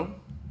don't know.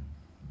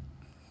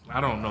 I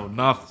don't know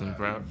nothing,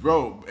 bro.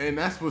 Bro, and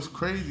that's what's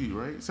crazy,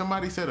 right?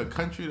 Somebody said a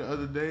country the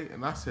other day,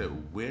 and I said,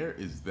 where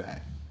is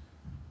that?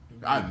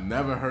 I've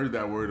never heard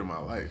that word in my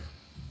life.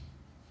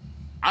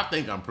 I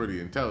think I'm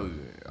pretty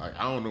intelligent. Like,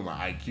 I don't know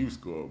my IQ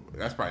score. But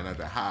that's probably not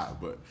that high,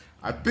 but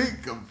I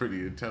think I'm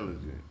pretty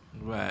intelligent.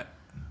 Right.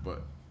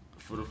 But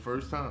for the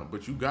first time.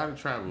 But you gotta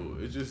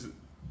travel. It's just,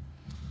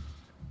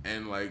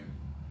 and like,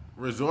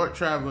 resort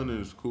traveling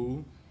is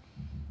cool.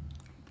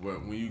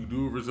 But when you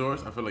do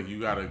resorts, I feel like you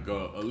gotta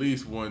go at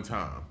least one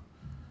time.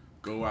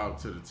 Go out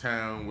to the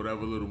town,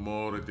 whatever little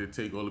mall that they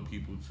take all the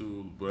people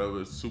to,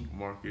 whatever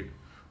supermarket.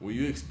 When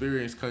you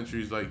experience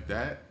countries like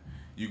that,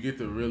 you get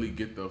to really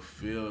get the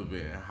feel of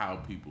it and how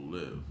people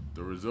live.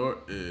 The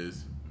resort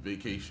is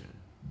vacation.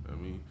 I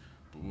mean,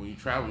 but when you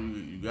travel,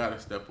 you gotta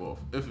step off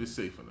if it's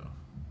safe enough.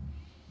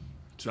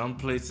 Some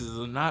places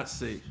are not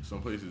safe.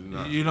 Some places are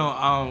not. You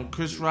know,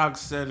 Chris Rock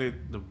said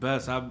it the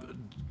best.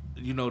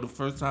 The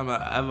first time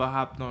I ever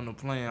hopped on a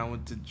plane, I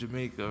went to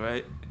Jamaica,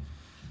 right?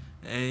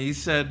 And he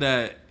said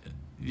that,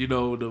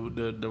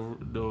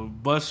 the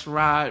bus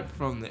ride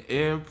from the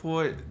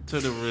airport to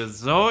the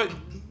resort,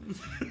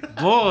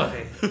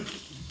 boy.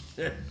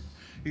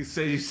 He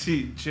said you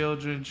see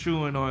children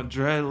chewing on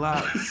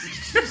dreadlocks.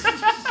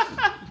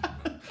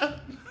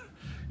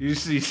 You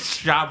see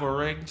Shabba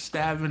Rank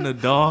stabbing a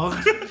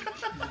dog.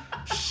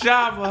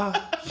 Shabba.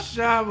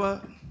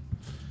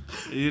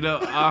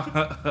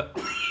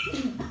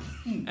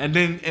 And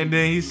then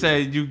he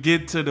said you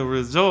get to the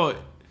resort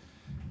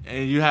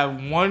and you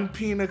have one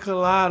pina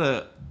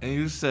colada and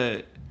you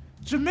said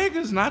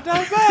Jamaica's not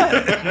that bad.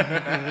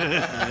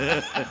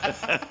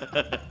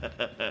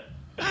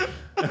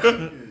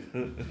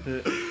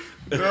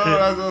 No,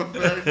 that's a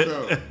fact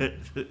though.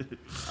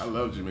 I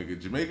love Jamaica.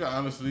 Jamaica,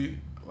 honestly,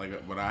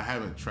 like, but I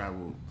haven't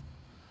traveled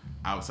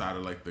outside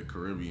of like the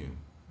Caribbean.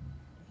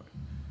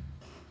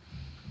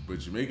 But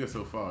Jamaica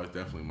so far is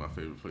definitely my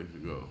favorite place to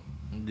go.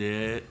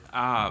 Yeah.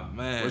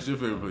 Man. What's your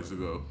favorite place to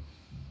go?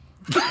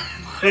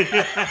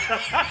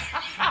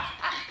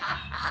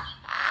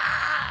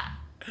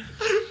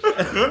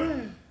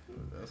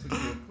 That's a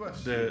good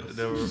question.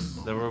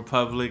 The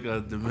Republic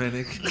of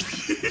Dominican.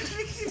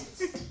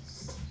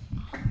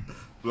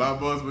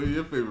 Black Boss, what's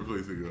your favorite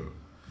place to go?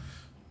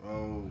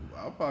 Oh,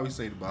 I'll probably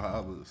say the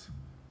Bahamas.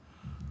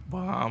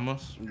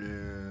 Bahamas.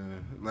 Yeah,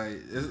 like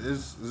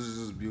it's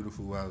just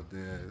beautiful out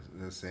there.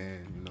 The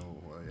sand,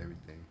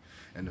 everything,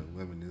 and the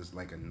women is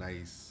like a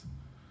nice.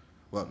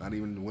 Well, not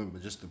even the women,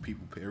 but just the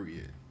people.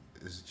 Period.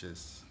 It's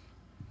just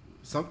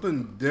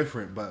something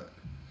different, but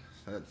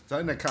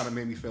something that kind of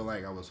made me feel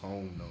like I was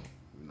home, though.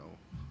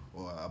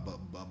 Or a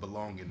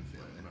belonging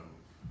feeling.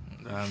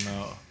 I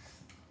know.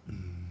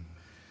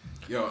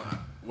 Yo,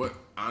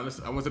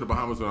 honestly, I went to the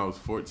Bahamas when I was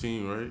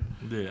 14, right?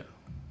 Yeah.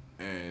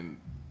 And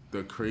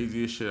the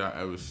craziest shit I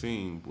ever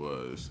seen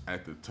was,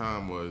 at the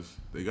time, was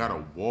they got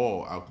a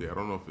wall out there. I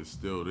don't know if it's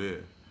still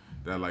there,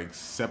 that like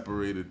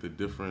separated the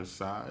different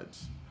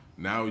sides.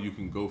 Now you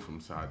can go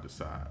from side to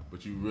side,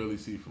 but you really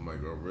see from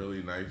like a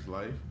really nice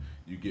life,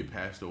 you get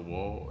past the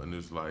wall and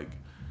there's like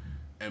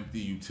empty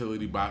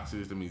utility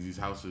boxes. That means these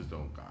houses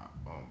don't got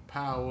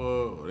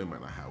power, or they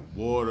might not have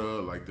water.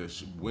 Like the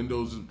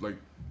windows, like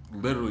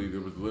literally,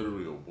 there was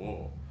literally a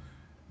wall,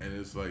 and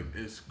it's like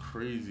it's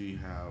crazy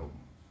how,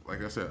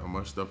 like I said, how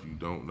much stuff you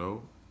don't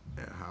know,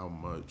 and how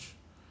much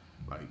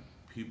like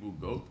people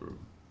go through.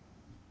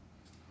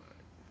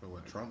 For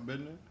what, Trump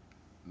been there?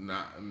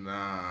 Nah,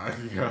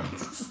 yeah.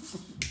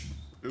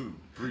 It was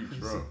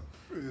pre-Trump.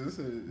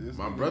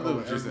 My brother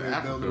was just in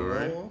Africa,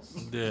 right?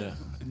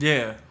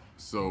 Yeah.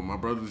 So my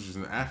brother was just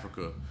in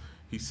Africa.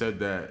 He said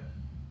that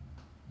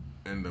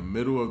in the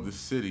middle of the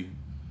city,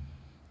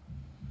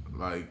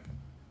 like,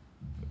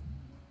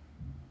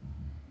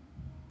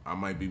 I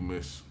might be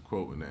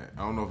misquoting that.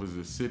 I don't know if it's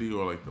a city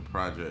or like the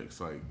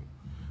projects, like,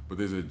 but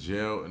there's a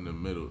jail in the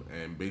middle,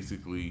 and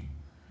basically,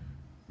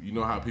 you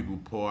know how people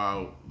pour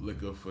out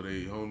liquor for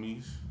their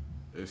homies?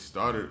 It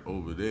started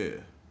over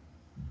there.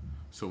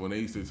 So when they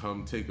used to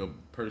come take a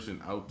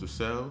person out the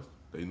cells,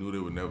 they knew they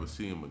would never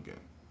see him again.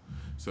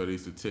 So they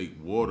used to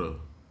take water,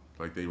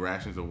 like they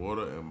rations of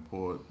water, and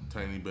pour a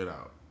tiny bit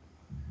out.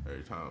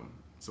 every time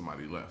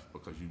somebody left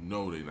because you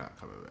know they not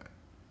coming back.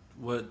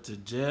 What, to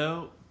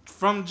jail?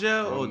 From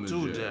jail or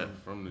to jail?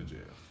 From the jail.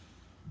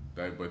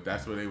 But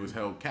that's where they was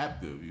held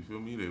captive. You feel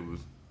me? They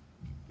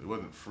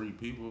wasn't free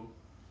people.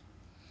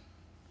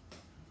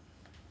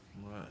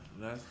 Right.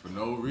 That's for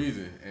no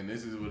reason, and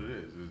this is what it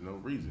is. There's no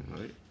reason,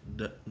 right?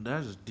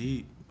 That's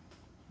deep.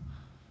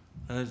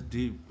 That's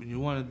deep. You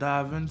want to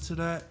dive into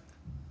that?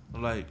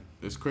 Like,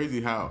 it's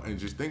crazy how, and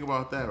just think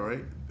about that,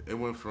 right? It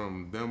went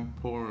from them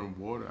pouring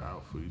water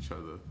out for each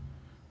other,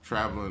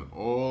 traveling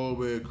all the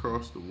way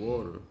across the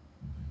water,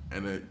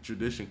 and the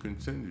tradition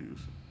continues.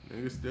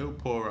 Niggas still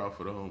pour out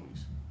for the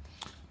homies.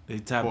 They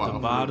tap the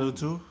bottle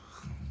too?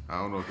 I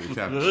don't know if they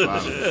tap the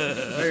bottle.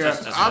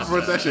 I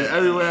brought that shit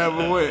everywhere I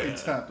ever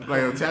went.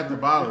 Like, tap the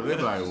bottle. They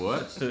be like,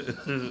 what?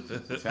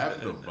 Tap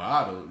the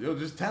bottle? Yo,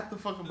 just tap the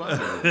fucking bottle.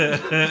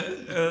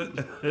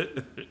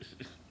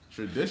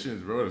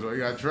 Traditions, bro. That's why you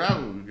gotta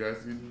travel. You gotta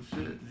see some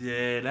shit.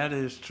 Yeah, that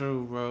is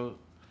true, bro.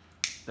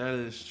 That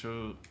is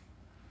true.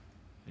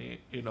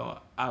 You know,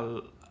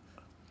 I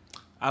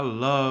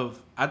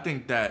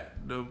think that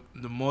the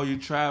more you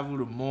travel,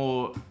 the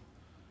more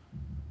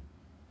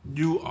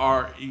you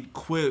are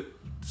equipped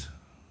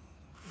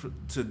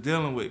to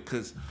dealing with,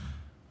 because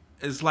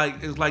it's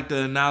like the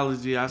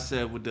analogy I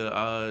said with the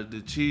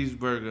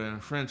cheeseburger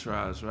and French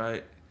fries,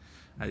 right?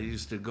 I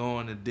used to go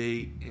on a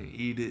date and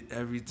eat it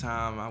every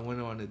time I went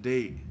on a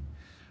date,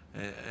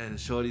 and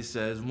Shorty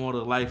says more to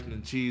life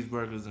than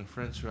cheeseburgers and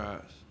French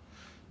fries.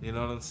 You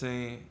know what I'm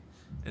saying?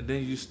 And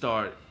then you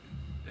start,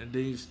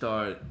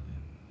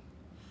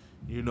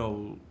 you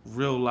know,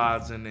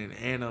 realizing and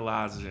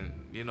analyzing,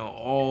 you know,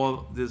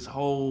 all this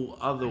whole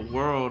other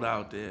world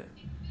out there.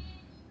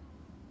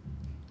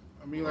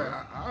 I mean, like,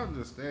 I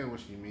understand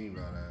what you mean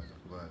by that,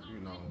 but, you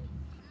know,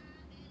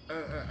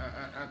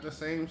 at the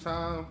same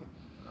time,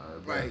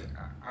 like,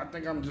 I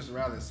think I'm just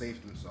rather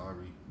safe than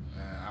sorry.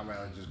 I'd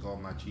rather just go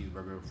with my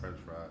cheeseburger and French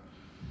fry.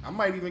 I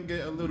might even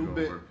get a little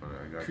bit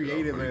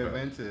creative and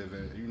inventive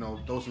and, you know,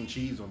 throw some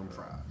cheese on them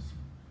fries.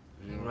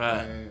 You know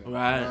right. You know what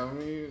I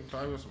mean?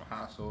 Probably with some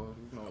hot sauce,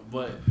 you know.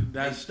 But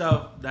that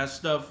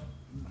stuff,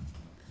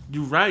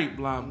 you right,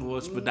 Blind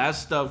Boss, but that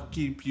stuff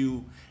keep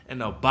you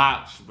in a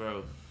box,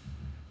 bro.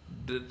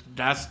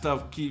 That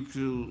stuff keeps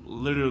you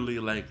literally,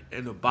 like,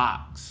 in a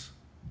box.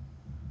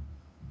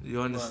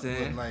 You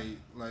understand?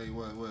 Like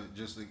what?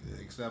 Just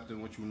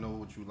accepting what you know,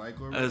 what you like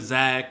already?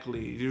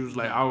 Exactly. You was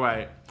like, all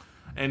right.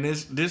 And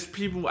there's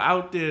people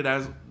out there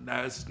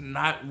that's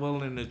not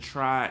willing to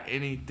try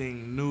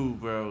anything new,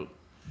 bro.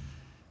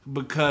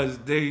 Because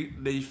they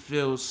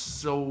feel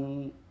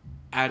so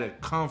at a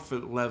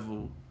comfort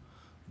level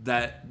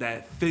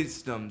that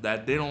fits them,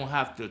 that they don't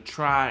have to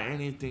try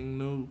anything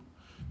new.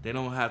 They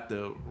don't have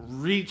to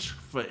reach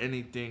for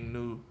anything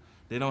new.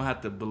 They don't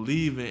have to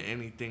believe in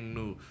anything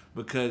new,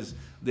 because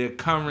their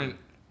current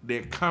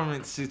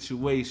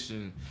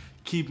situation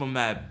keep them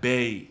at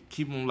bay.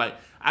 Keep them like,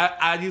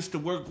 I used to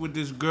work with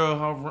this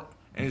girl,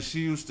 and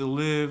she used to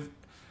live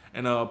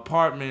in an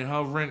apartment.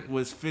 Her rent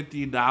was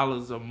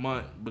 $50 a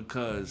month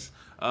because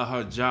of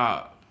her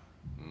job.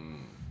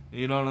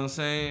 You know what I'm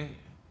saying?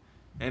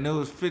 And it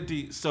was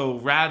 50. So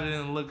rather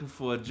than looking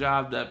for a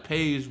job that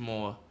pays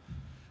more,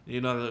 you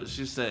know,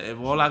 she said, if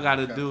all I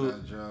gotta do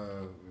that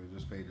job,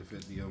 just pay the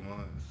 $50 a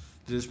month.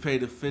 Just pay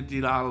the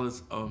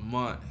 $50 a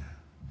month.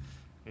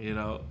 You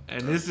know,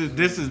 and this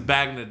is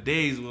back in the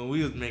days when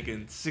we was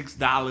making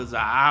 $6 an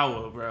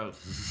hour, bro,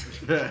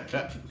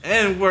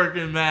 and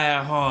working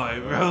mad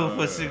hard, bro,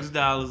 for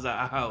 $6 an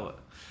hour,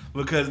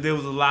 because there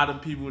was a lot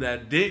of people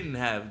that didn't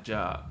have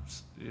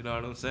jobs. You know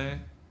what I'm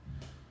saying?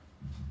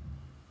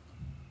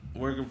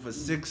 Working for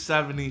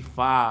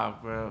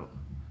 $6.75, bro.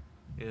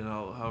 You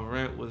know, her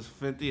rent was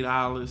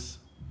 $50,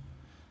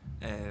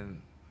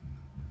 and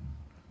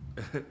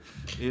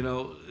you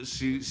know,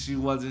 she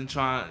wasn't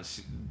trying.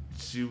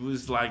 She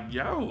was like,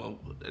 yo,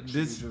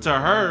 this to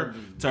her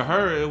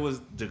it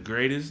was the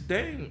greatest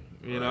thing.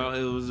 You know,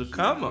 it was a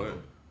come up.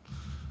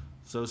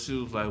 So she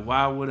was like,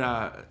 why would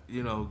I,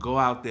 you know, go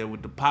out there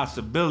with the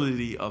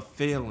possibility of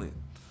failing,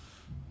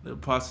 the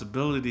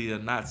possibility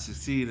of not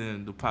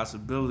succeeding, the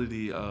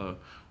possibility of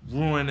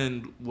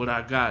ruining what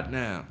I got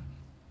now?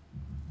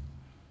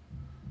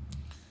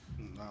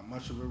 Not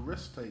much of a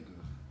risk taker.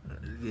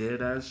 Yeah,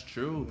 that's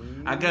true.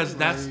 I guess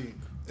that's...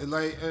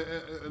 Like,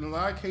 in a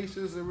lot of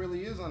cases, it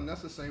really is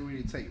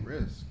unnecessary to take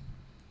risks.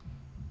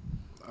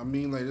 I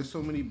mean, like, there's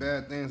so many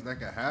bad things that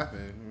could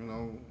happen, you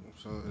know?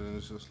 So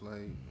it's just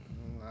like,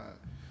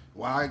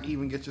 why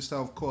even get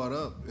yourself caught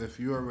up if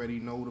you already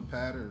know the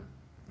pattern?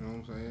 You know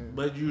what I'm saying?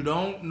 But you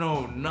don't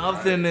know.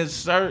 Nothing is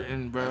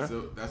certain, bro.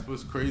 That's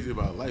what's crazy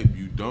about life.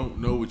 You don't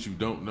know what you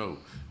don't know.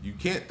 You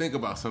can't think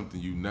about something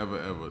you never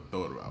ever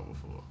thought about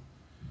before.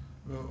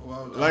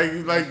 Well, like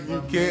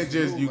you can't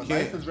just you can't.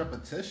 Life is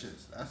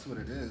repetitious. That's what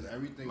it is.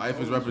 Everything. Life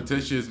is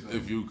repetitious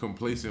if you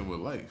complacent with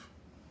life.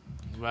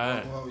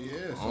 Right. Well,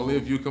 yeah. Only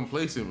if you're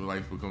complacent,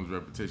 life becomes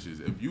repetitious.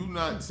 If you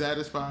not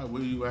satisfied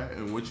where you at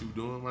and what you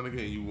doing, my nigga,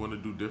 and you want to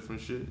do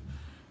different shit,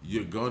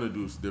 you're gonna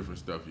do different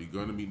stuff. You're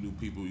gonna meet new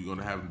people. You're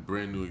gonna have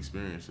brand new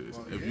experiences.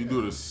 Well, if yeah. you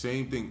do the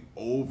same thing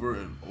over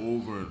and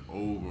over and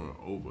over and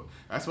over,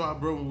 that's why,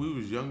 bro. When we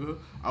was younger,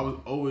 I was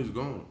always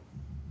gone.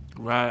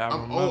 Right, I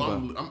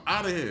remember. I'm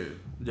out of here.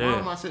 Yeah. Why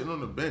am I sitting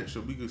on the bench so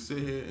we could sit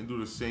here and do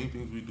the same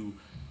things we do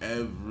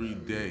every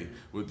day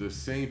with the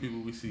same people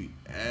we see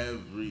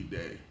every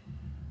day?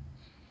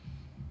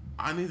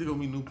 I need to go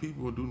meet new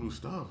people and do new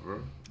stuff,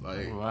 bro.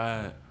 Like,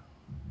 Right.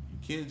 you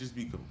can't just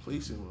be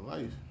complacent with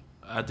life.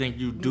 I think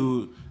you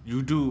do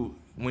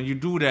when you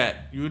do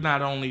that, you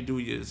not only do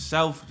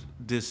yourself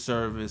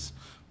disservice,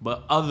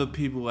 but other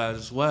people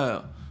as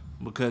well,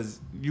 because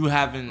you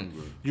haven't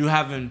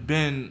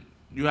been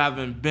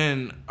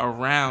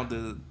around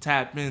to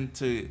tap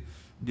into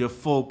your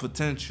full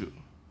potential.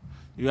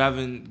 You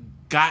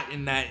haven't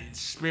gotten that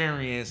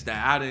experience,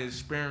 that outer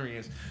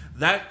experience.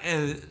 That,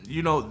 and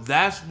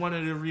that's one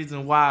of the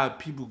reasons why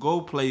people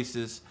go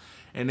places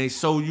and they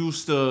so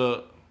used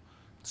to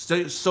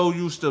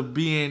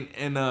being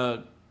in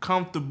a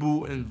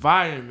comfortable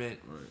environment.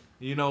 Right.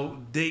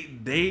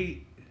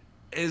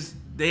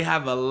 They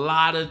have a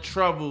lot of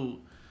trouble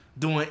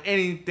doing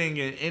anything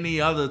in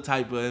any other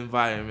type of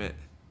environment.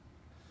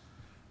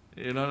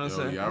 You know what I'm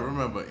saying? Yeah, I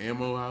remember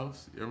Ammo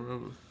House. You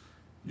remember?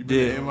 You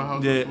been to Ammo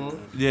House before?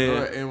 Yeah.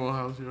 Remember Ammo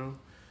House, yo?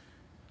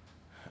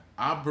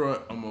 I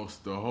brought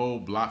almost the whole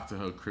block to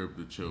her crib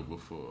to chill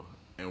before.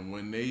 And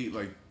when they,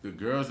 like, the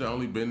girls that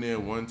only been there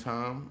one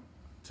time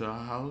to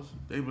her house,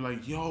 they be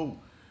like, yo,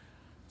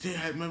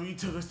 Dad, remember you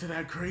took us to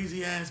that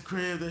crazy ass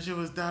crib, that shit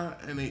was down.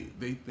 And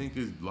they think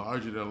it's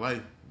larger than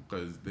life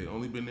because they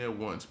only been there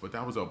once. But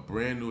that was a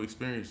brand new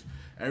experience.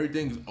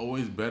 Everything's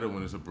always better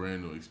when it's a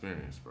brand new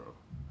experience, bro.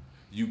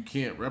 You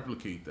can't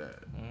replicate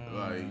that.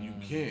 Like, you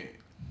can't.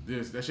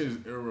 That shit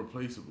is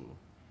irreplaceable.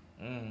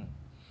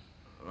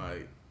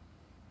 Like,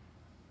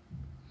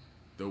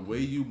 the way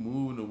you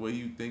move and the way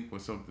you think when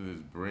something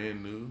is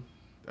brand new,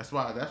 that's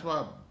why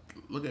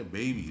look at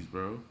babies,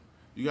 bro.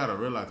 You gotta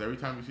realize every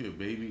time you see a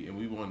baby and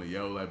we want to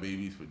yell at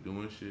babies for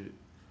doing shit,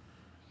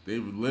 they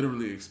were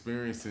literally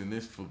experiencing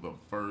this for the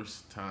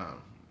first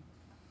time.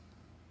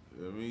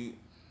 You know what I mean?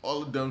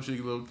 All the dumb shit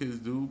little kids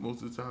do,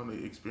 most of the time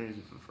they experience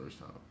it for the first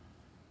time.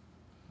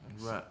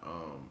 Right.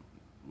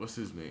 What's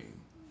his name?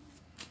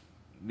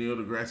 Neil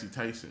deGrasse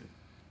Tyson.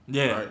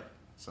 Yeah. Right?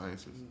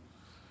 Scientist.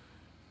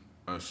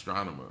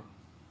 Astronomer,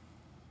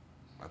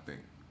 I think.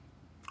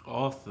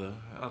 Author.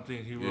 I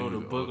think he Yeah, wrote he a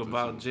was an book author,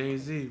 about too.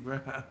 Jay-Z, bro.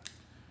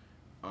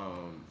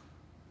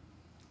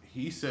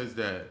 He says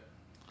that,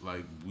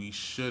 like, we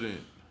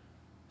shouldn't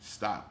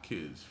stop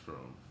kids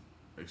from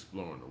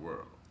exploring the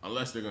world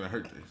unless they're gonna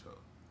hurt themselves.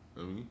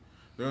 I mean,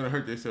 if they're gonna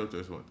hurt themselves,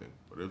 that's one thing.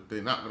 But if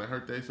they're not gonna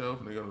hurt themselves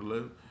and they're gonna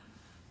live,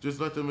 just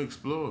let them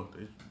explore.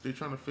 They're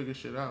trying to figure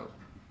shit out.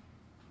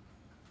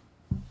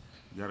 You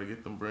gotta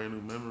get them brand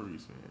new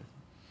memories, man.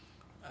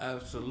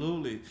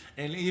 Absolutely.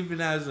 And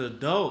even as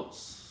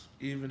adults,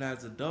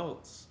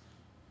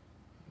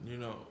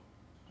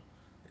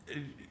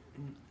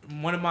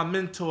 one of my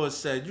mentors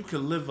said you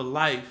can live a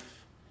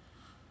life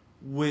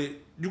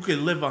you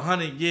can live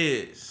 100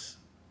 years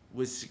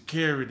with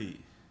security.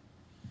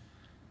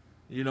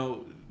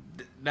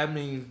 That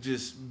means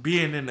just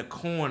being in the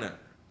corner.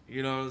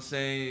 You know what I'm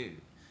saying?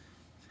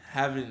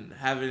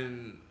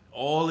 Having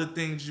all the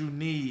things you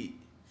need,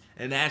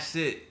 and that's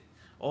it.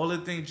 All the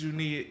things you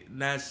need,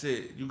 and that's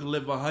it. You can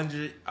live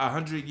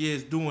 100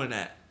 years doing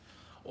that.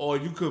 Or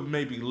you could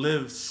maybe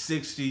live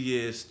 60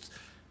 years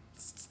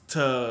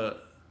to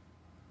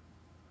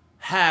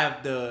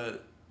have the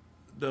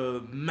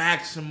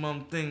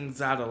maximum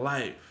things out of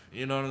life.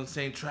 You know what I'm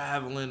saying?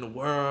 Traveling the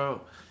world.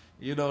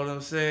 You know what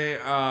I'm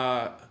saying?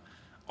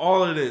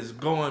 All of this,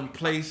 going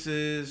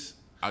places.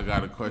 I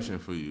got a question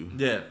for you.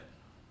 Yeah.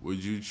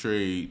 Would you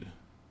trade?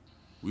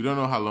 We don't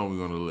know how long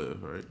we're gonna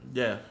live, right?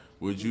 Yeah.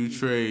 Would you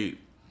trade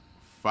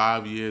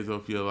 5 years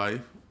off your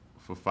life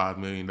for $5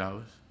 million?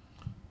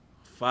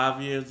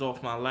 5 years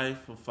off my life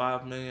for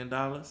 $5 million?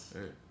 Yeah.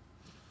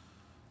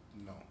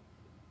 No.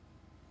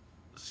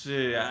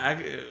 Shit,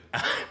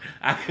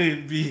 I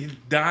could be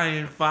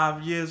dying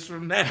 5 years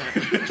from now.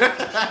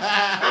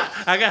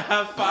 I got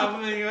 $5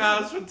 million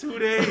for 2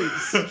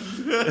 days.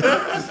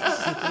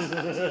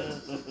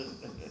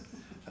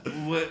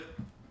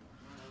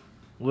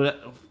 Would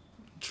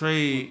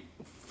trade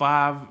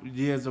 5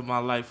 years of my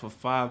life for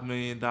 $5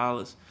 million?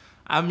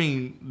 I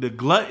mean, the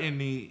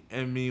gluttony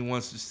in me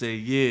wants to say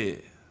yeah,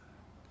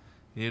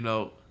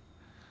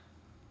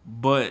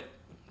 but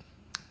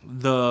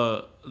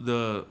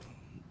the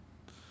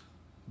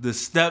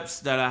steps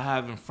that I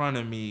have in front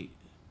of me,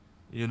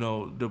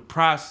 the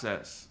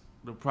process,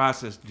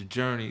 the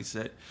journey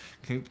that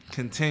can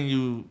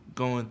continue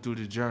going through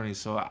the journey.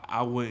 So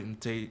I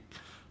wouldn't take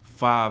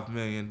 $5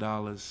 million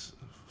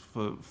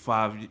for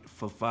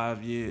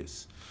 5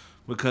 years,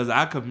 because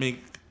I could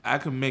make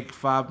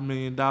 $5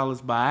 million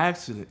by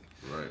accident.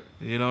 Right.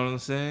 You know what I'm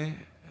saying?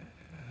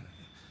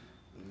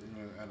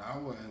 And I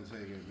wouldn't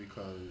take it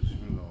because,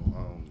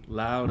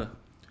 Louder.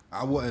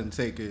 I wouldn't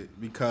take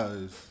it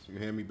because, you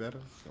hear me better?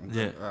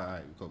 Yeah. All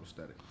right,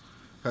 copacetic.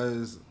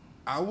 Cause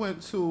I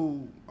went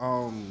to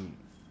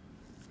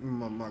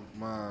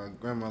my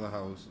grandmother's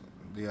house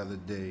the other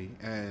day,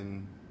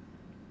 and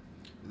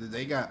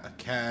they got a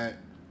cat,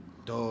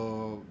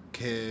 dog,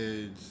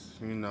 kids.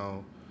 You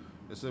know,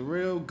 it's a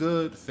real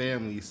good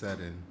family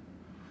setting.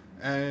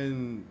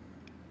 And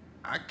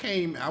I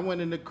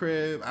went in the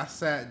crib, I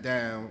sat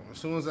down. As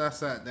soon as I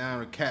sat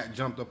down, the cat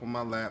jumped up on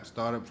my lap,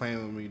 started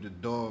playing with me. The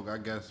dog, I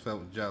guess,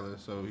 felt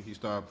jealous, so he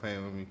started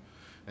playing with me.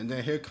 And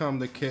then here come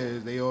the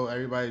kids.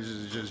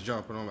 Everybody's just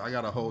jumping on me. I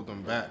gotta hold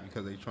them back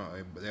because they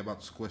about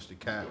to squish the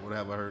cat,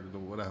 whatever,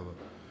 whatever.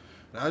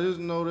 And I just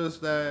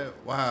noticed that,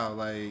 wow,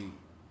 like,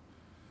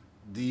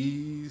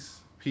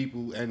 these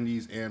people and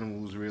these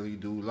animals really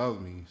do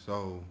love me.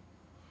 So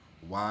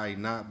why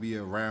not be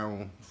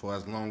around for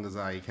as long as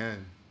I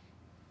can?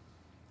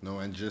 No,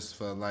 and just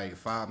for like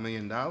 $5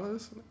 million,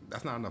 that's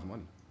not enough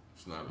money.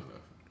 It's not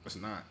enough. It's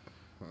not.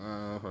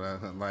 For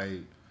that,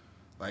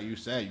 like you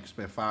said, you can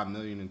spend $5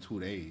 million in 2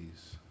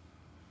 days.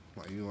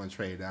 Like you want to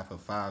trade that for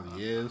 5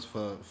 years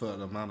for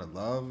the amount of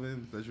love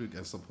that you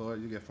get, support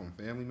you get from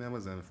family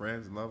members and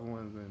friends, loved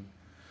ones, and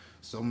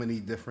so many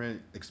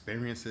different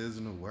experiences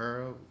in the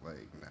world.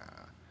 Like, nah,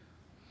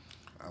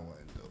 I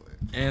wouldn't do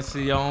it. Answer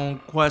your own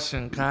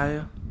question,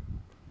 Kaya.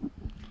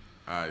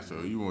 All right,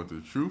 so you want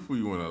the truth or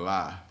you want to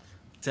lie?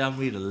 Tell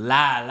me to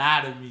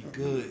lie to me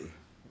good.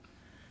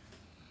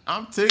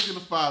 I'm taking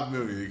the $5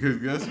 million because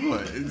guess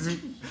what?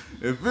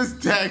 If it's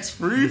tax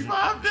free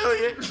 $5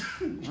 million,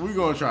 we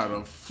gonna try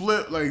to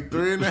flip like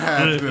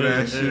 3.5 to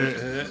that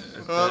shit.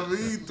 I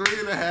mean,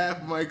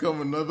 3.5 might come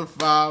another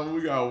 5.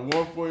 We got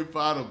 1.5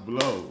 to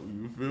blow.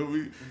 You feel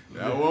me?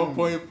 That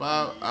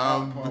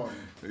 1.5.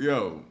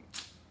 Yo,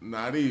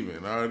 not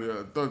even. I already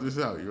thought this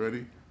out. You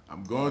ready?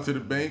 I'm going to the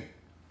bank.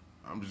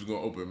 I'm just gonna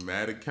open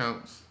mad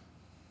accounts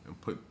and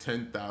put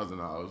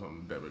 $10,000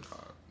 on the debit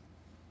card.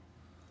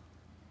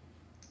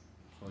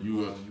 So you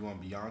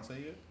want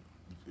Beyonce yet?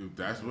 If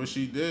that's what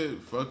she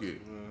did, fuck it.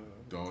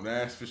 Don't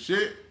ask for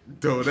shit.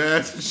 Don't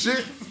ask for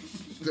shit.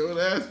 Don't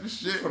ask for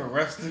shit. For the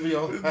rest of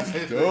your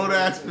life. Don't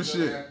ask for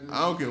shit.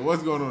 I don't care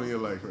what's going on in your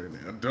life right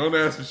now. Don't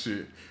ask for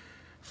shit.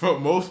 For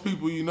most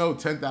people, you know,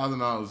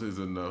 $10,000 is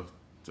enough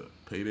to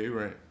pay their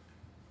rent,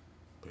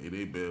 pay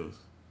their bills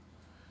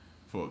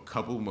for a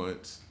couple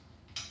months,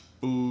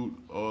 food,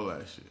 all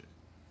that shit.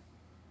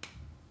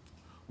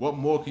 What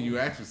more can you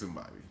ask for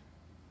somebody?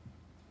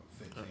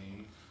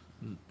 15.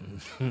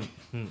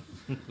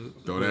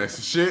 Don't ask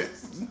for shit.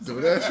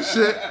 Don't ask for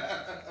shit.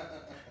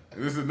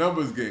 It's a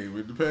numbers game.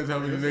 It depends how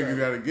many niggas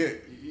gotta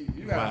get.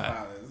 You gotta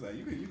find it. Like,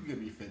 you can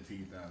give me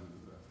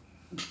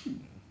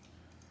 15,000.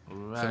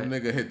 Right. Some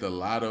nigga hit the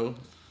lotto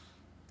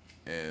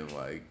and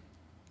like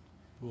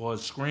Wore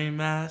screen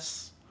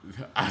mask.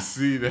 I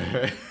see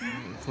that.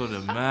 Put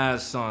a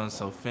mask on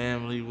so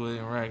family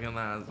wouldn't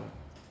recognize him.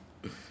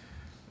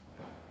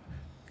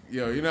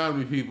 Yo, you know how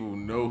many people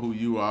know who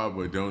you are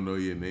but don't know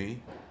your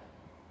name?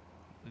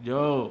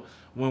 Yo,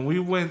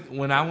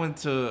 when I went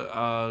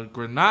to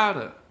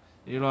Grenada,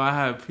 you know, I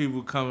had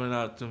people coming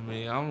up to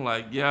me. I'm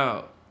like,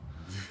 yo,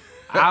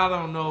 I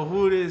don't know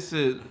who this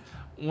is.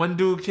 One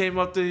dude came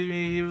up to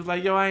me. He was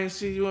like, yo, I ain't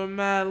seen you in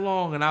mad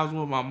long. And I was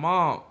with my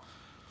mom.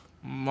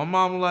 My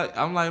mom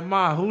I'm like,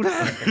 Ma, who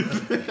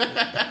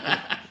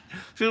that?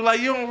 She was like,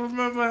 you don't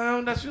remember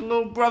him? That's your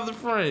little brother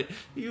friend.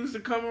 He used to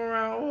come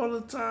around all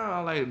the time.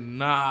 I'm like,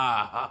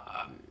 nah.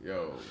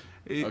 Yo,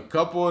 a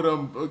couple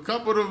of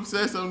them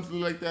said something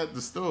like that at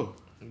the store.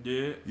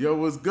 Yeah. Yo,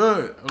 what's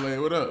good? I'm like,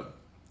 what up?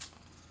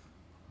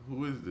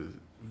 Who is this?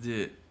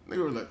 Yeah. They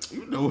were like,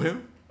 you know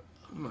him?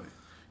 I'm like,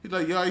 he's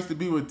like, yo, I used to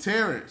be with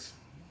Terrence.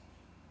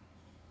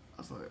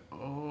 I was like,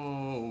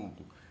 oh,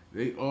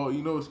 they all,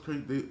 you know, it's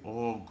crazy. They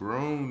all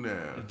grown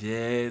now.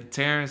 Yeah,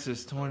 Terrence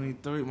is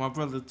 23. My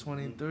brother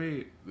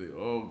 23. They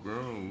all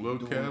grown. Lil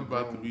Kev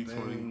about to be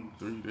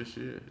 23 this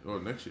year or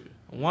next year.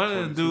 One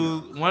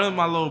of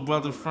my little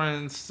brother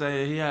friends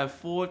said he had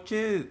 4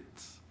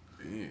 kids.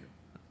 Damn.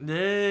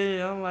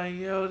 Yeah, I'm like,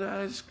 yo,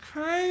 that's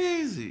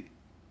crazy.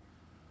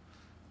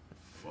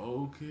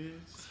 4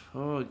 kids?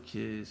 4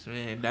 kids,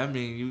 man. That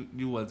mean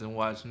you wasn't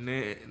watching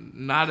it.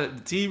 Not a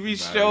TV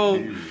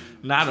show,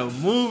 not a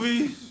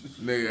movie.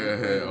 Nigga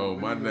had,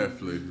 my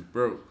Netflix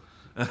broke.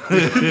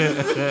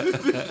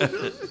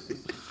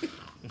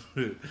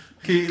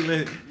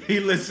 He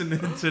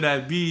listening to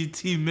that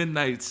BET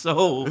Midnight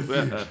Soul.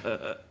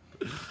 That's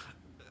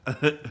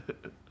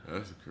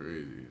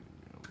crazy.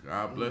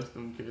 God bless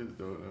them kids,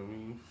 though. I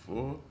mean,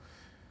 4.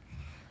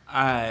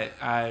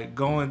 I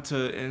going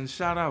to, and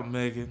shout out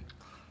Megan.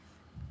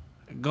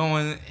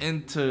 Going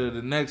into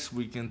the next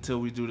week until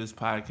we do this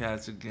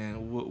podcast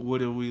again,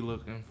 what are we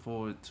looking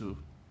forward to?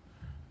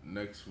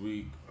 Next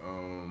week,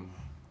 going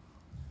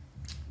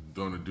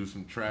to do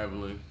some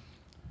traveling.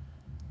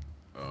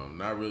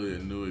 Not really a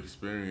new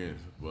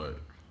experience, but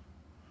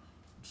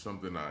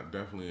something I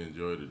definitely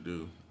enjoy to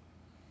do.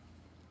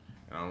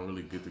 And I don't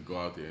really get to go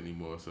out there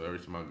anymore, so every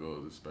time I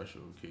go is a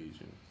special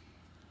occasion.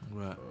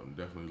 Right. I'm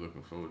definitely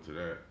looking forward to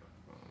that.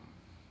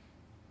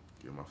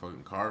 Get my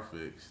fucking car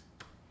fixed.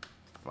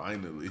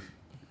 Finally.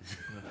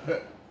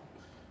 That's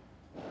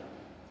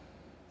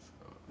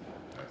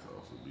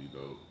also be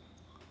dope.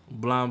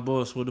 Blind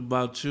Boss, what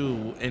about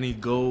you? Any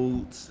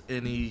goals?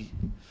 Any,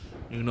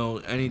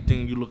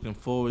 anything you looking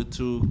forward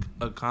to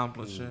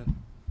accomplishing?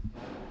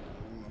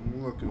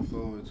 I'm looking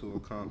forward to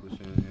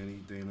accomplishing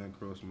anything that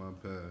crosses my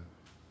path.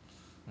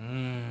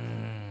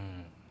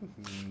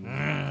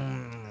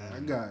 I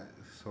got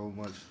so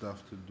much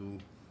stuff to do,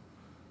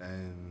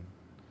 and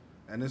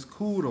it's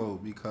cool though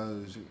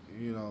because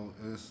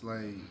it's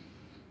like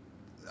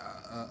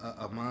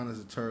a mind is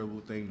a terrible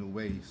thing to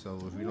waste. So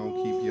if you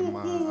don't keep your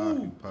mind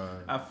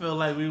occupied, I feel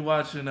like we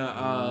watching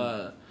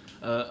a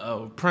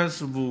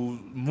principal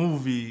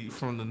movie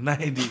from the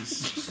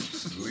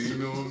 90s.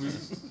 Lean on me.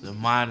 The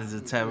mind is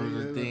a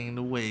terrible thing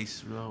to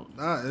waste, bro.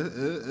 nah,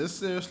 it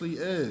seriously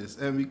is,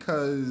 and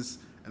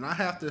I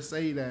have to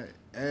say that,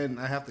 and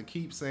I have to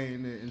keep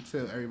saying it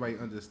until everybody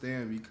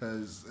understand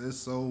because there's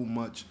so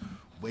much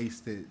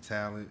wasted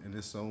talent and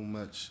there's so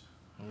much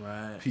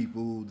Right.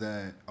 people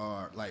that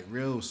are like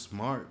real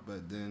smart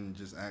but then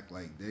just act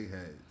like they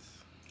heads.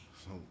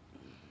 So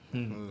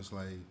it's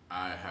like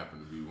I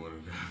happen to be one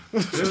of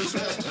them.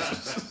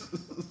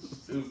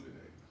 Stupid.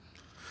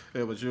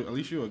 yeah, but at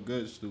least you're a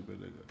good stupid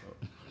nigga.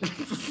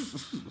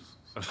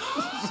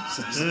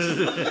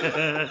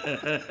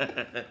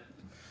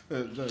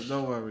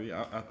 Don't worry,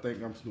 I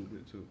think I'm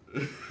stupid too.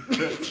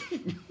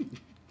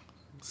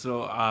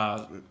 So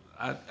I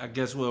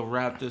guess we'll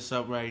wrap this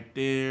up right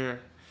there.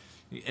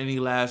 Any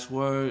last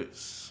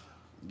words?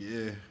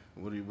 Yeah.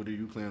 What are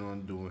you planning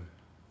on doing?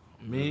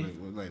 Me?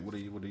 What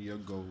are your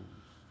goals?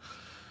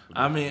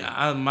 I mean,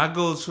 my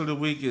goals for the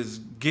week is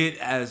get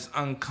as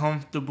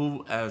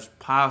uncomfortable as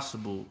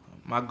possible.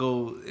 My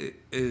goal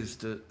is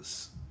to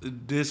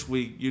this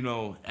week,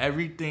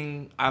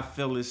 everything I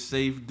feel is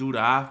safe, do the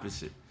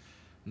opposite.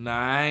 Now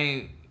I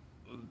ain't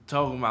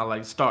talking about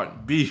like starting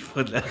beef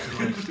or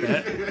nothing like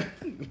that.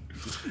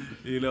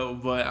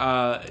 But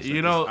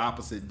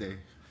Opposite day.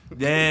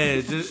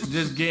 yeah,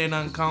 just getting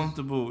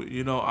uncomfortable.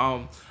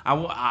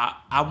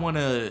 I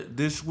wanna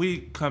this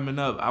week coming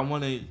up. I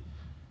wanna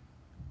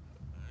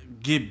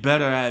get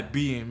better at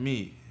being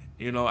me.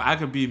 I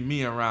could be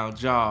me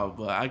around y'all,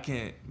 but I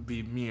can't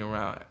be me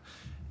around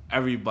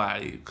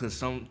everybody because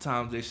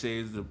sometimes they say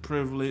it's a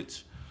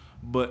privilege,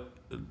 but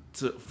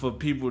for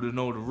people to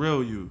know the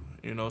real you.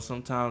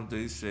 Sometimes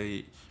they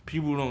say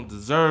people don't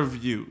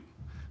deserve you,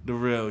 the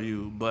real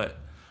you, but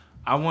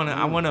I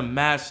wanna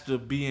master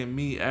being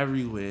me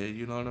everywhere.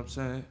 You know what I'm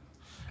saying?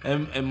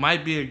 And it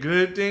might be a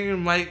good thing, it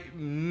might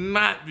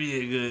not be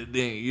a good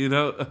thing.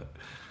 Well,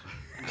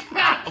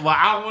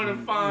 I want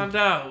to find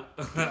out.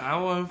 I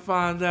want to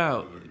find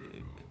out.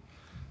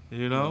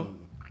 So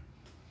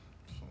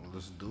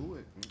let's do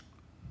it.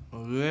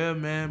 Oh, yeah,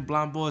 man.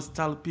 Blind Boys,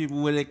 tell the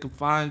people where they can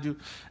find you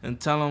and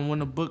tell them when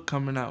the book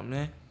coming out,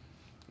 man.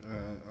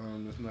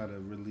 It's not a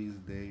release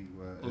date,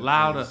 but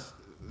Louder.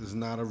 It's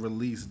not a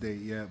release date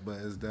yet, but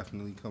it's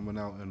definitely coming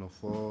out in the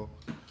fall,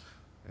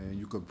 and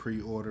you could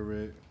pre-order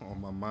it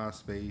on my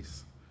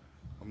MySpace.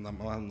 I'm not.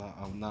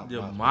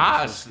 Your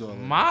MySpace.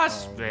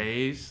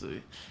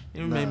 MySpace.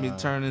 You made me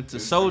turn into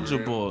Soldier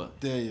Boy.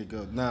 There you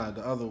go. Nah,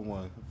 the other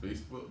one.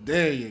 Facebook.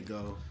 There you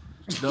go.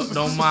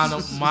 Don't mind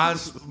him.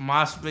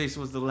 MySpace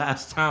was the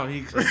last time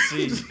he could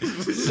see.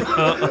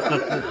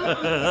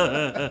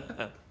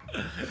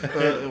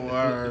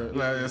 Word.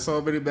 Like, there's so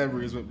many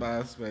memories with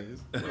MySpace.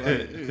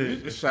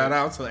 Like, shout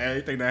out to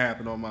everything that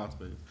happened on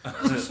MySpace.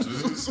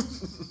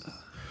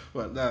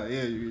 But nah,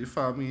 yeah, you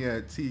find me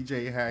at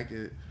TJ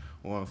Hackett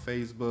on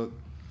Facebook,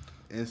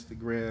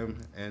 Instagram,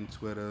 and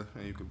Twitter,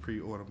 and you can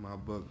pre-order my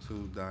book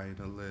too, Dying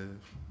to Live.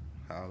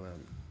 Holla at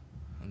me.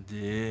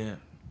 Yeah.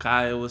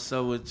 Kaya, what's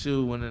up with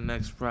you when the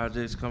next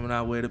project's coming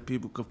out, where the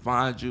people can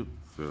find you?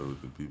 So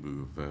with the people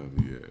who found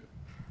me at.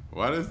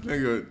 Why this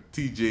nigga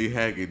TJ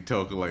Hackett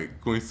talking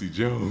like Quincy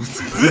Jones?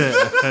 So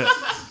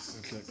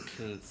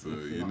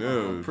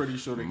I'm pretty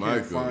sure they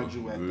can't find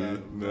you at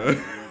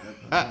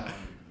that.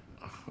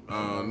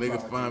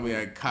 Niggas find me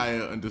at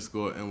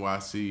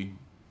Kaya_NYC,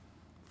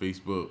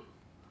 Facebook,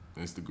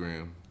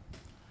 Instagram,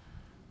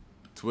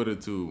 Twitter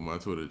too. My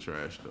Twitter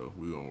trash though.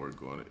 We gonna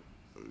work on it.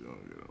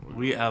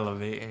 We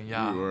elevating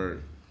y'all. We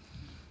work.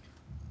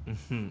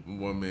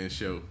 One man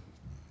show.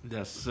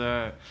 Yes,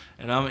 sir.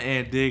 And I'm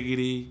Ant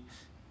Diggity.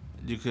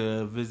 You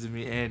could visit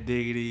me, Ant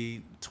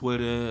Diggity,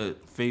 Twitter,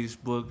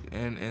 Facebook,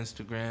 and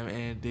Instagram,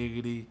 Ant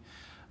Diggity.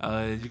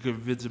 You can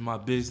visit my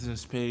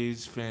business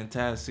page,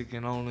 Fantastic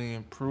and Only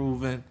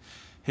Improving.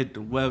 Hit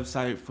the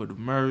website for the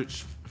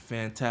merch,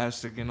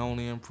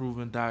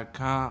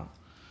 fantasticandonlyimproving.com.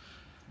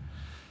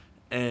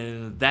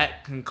 And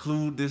that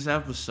concludes this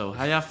episode.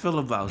 How y'all feel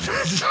about it?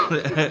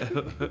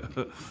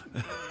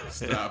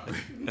 Stop it.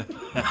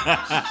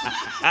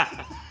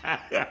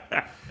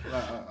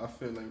 I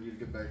feel like we need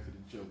to get back to the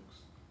jokes.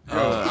 Yo,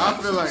 I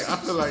feel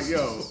like,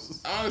 yo,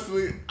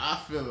 honestly, I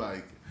feel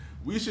like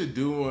we should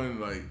do one,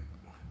 like,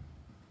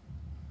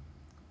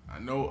 I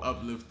know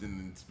uplifting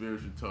and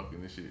spiritual talking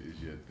and shit is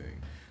your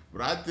thing.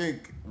 But I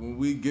think when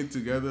we get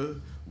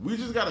together, we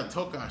just gotta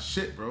talk our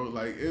shit, bro.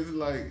 Like it's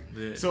like,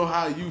 Yeah. so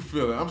how you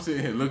feeling? I'm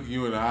sitting here looking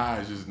you in the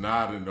eyes, just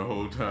nodding the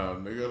whole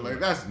time, nigga. Like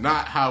that's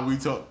not how we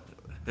talk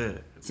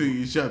to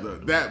each other.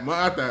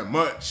 Not that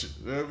much.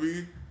 You know what I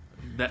mean?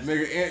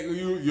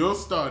 Nigga, you'll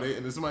start it,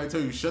 and then somebody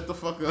tell you shut the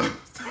fuck up,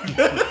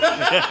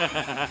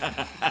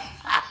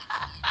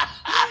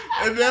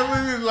 and then we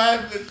be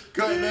laughing,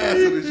 cutting ass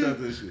at each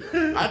other. Shit.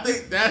 I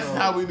think that's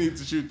how we need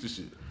to shoot the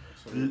shit.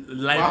 When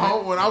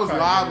I was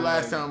live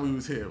last time we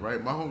was here,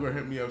 right? My homegirl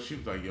hit me up. She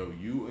was like, "Yo,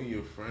 you and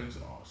your friends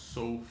are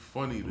so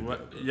funny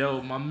together."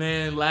 Yo, my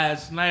man,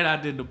 last night I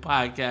did the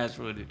podcast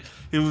with it.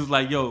 He was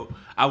like, "Yo,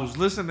 I was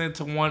listening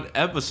to one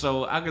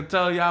episode. I could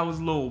tell y'all was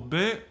a little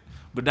bent,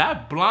 but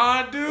that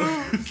blonde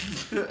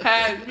dude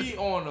had me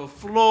on the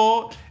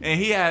floor, and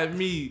he had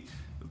me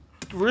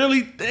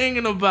really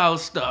thinking about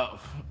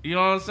stuff. You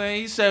know what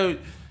I'm saying?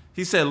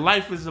 He said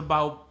life is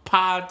about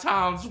pi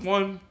times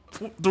 3.14.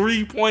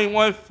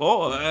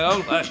 And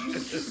I'm like,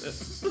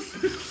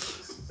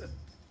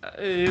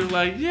 he was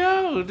like,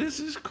 yo, this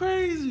is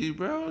crazy,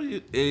 bro.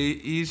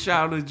 He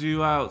shouted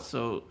you out,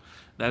 so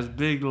that's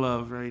big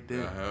love right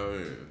there. Hell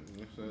yeah.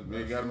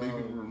 They gotta make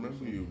people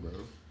remember you, bro.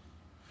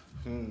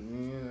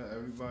 Yeah,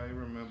 everybody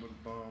remember the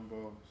Bomb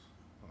Boss.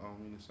 I don't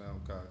mean to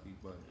sound cocky,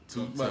 but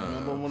Two-time.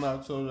 remember when I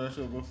told that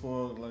shit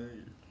before? Like,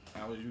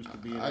 I was used to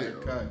be in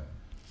that cut.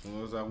 As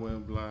soon as I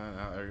went blind,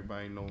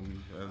 everybody know me.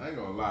 I ain't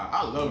gonna lie,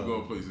 I love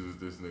going places with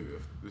this nigga.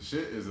 The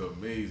shit is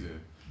amazing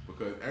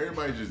because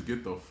everybody just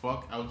get the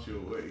fuck out your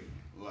way.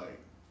 Like,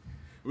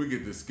 we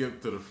get to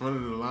skip to the front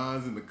of the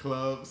lines in the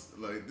clubs.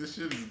 Like, this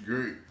shit is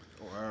great.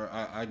 Or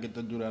I get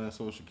to do that in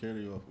Social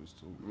Security office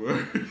too.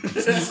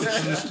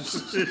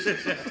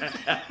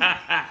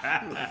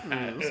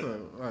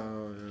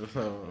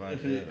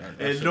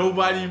 And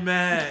nobody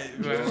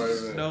mad,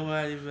 bro.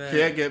 Nobody mad.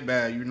 Can't get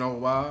mad. You know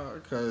why?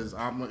 Because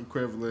I'm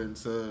equivalent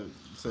to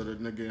the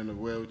nigga in the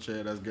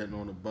wheelchair that's getting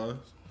on the bus.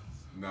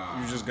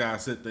 Nah. You just gotta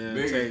sit there and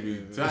Niggas take be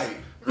it. tight.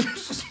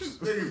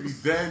 Niggas be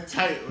dead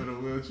tight when a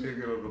wheelchair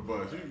get on the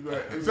bus.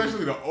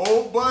 Especially the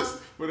old bus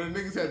where the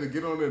niggas had to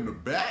get on in the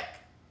back.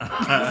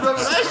 Remember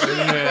that shit?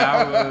 Yeah,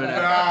 I remember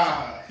that.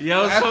 Nah.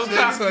 Yo, That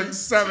sometimes shit took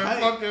 7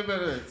 fucking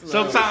minutes.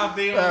 sometimes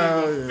they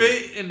don't even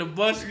fit and the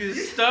bus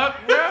gets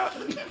stuck, bro.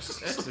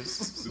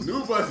 The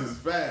new bus is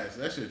fast.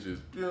 That shit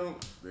just, they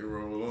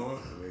roll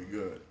on and they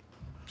good.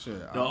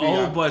 Shit, The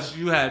old bus,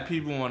 you had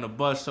people on the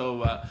bus,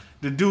 so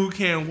the dude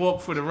can't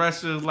walk for the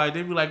rest of his life.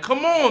 They be like,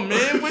 "Come on,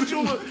 man, what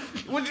you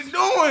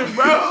doing,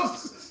 bro?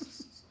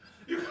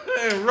 You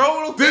can't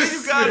roll away.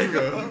 You gotta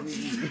go."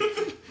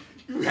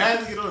 You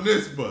had to get on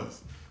this bus.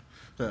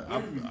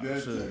 I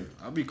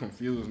be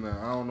confused now.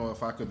 I don't know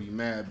if I could be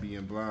mad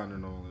being blind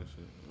and all that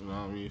shit. You know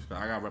what I mean?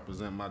 I gotta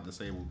represent my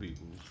disabled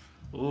people.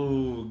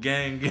 Ooh,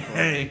 gang.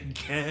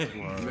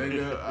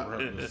 Nigga,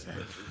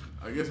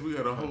 I guess we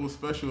got a whole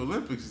Special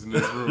Olympics in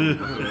this room.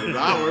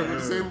 I work with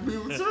disabled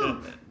people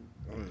too.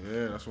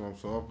 Yeah, that's what I'm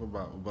talking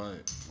about.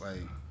 But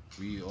like,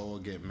 we all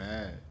get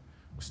mad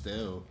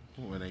still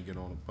when they get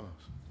on the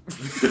bus.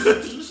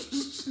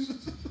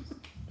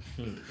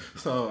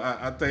 So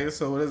I think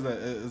so. What is that?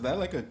 Is that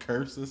like a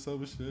curse or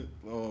some shit,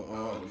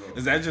 or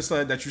is that just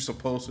something that you're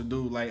supposed to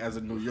do, like as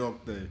a New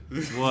York thing?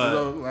 What? You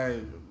know,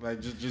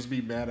 like just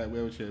be mad at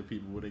wheelchair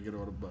people when they get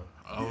on the bus.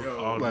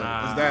 Like,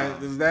 Nah.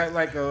 is that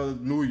like a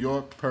New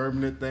York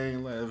permanent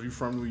thing? Like if you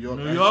from New York,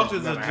 New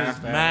Yorkers are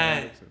just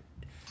mad.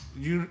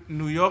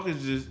 New York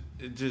is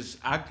just.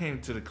 I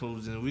came to the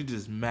conclusion we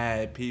just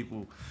mad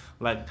people.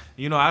 Like,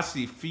 you know, I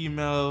see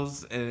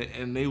females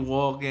and they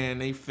walk in,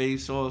 they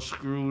face all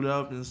screwed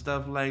up and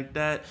stuff like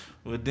that.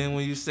 But then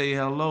when you say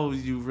hello,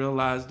 you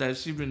realize that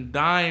she been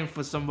dying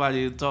for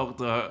somebody to talk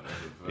to her.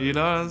 You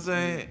know what I'm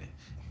saying?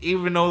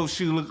 Even though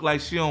she look like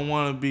she don't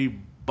want to be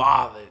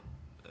bothered.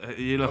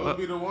 You know? Those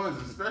be the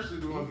ones, especially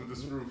the ones with the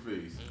screw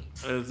face.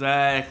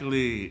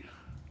 Exactly.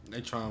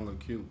 They trying to look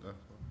cute.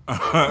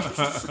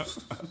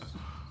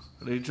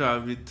 They try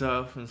to be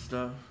tough and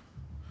stuff.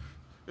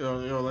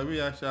 Yo, let me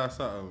ask y'all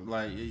something.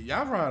 Like,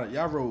 y'all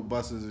rode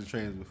buses and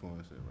trains before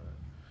and shit,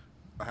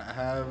 right?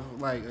 Have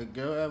like a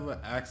girl ever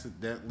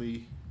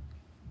accidentally,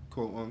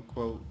 quote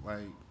unquote,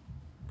 like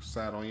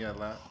sat on your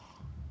lap?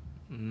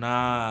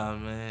 Nah,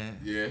 man.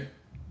 Yeah.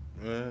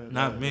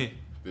 Not me.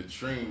 The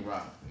train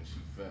rocked and she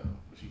fell.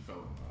 She fell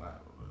on my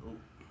lap. I was like,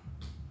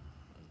 oh.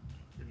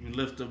 You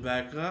lift her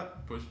back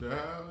up? Push the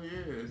hell,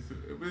 yeah.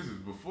 This is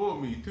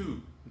before me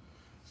too.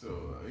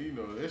 So you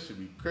know that should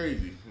be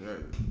crazy.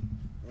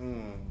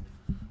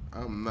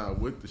 I'm not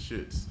with the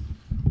shits.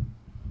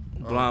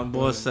 Blind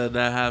boy said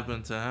that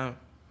happened to him.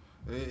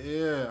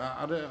 Yeah,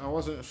 I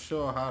wasn't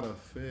sure how to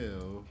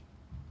feel.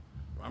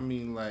 I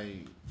mean,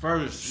 like,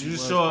 First, you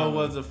sure it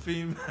was a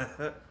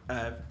female?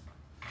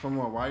 Come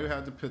on, why you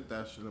had to put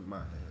that shit in my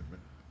head, man?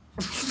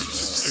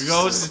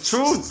 Yo, it's the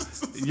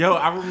truth. Yo,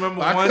 I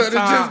remember Why one couldn't it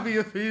just time. be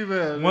a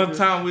female? One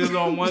time we was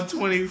on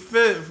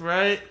 125th,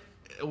 right?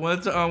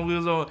 One time we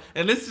was on,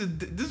 and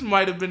this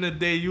might have been the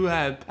day you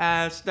had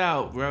passed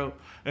out, bro.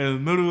 In the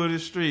middle of the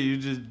street, you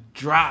just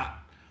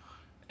dropped,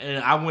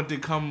 And I went to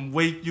come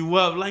wake you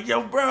up, like,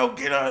 yo, bro,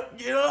 get up,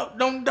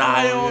 don't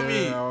die on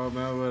me. I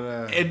remember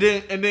that.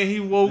 And then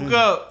he woke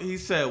up. He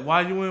said,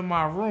 "Why you in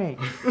my room?"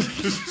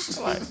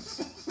 Like,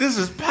 this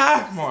is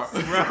Pathmark,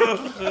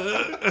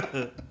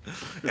 bro.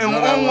 And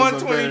on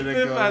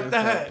 125th at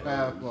that.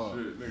 Pathmark.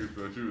 Shit, niggas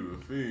thought you was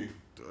a fiend.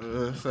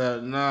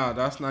 Said, nah,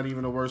 that's not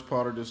even the worst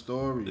part of the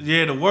story.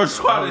 Yeah, the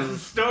worst part of the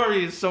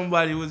story is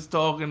somebody was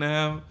talking to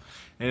him,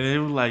 and they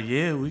were like,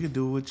 "Yeah, we can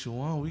do what you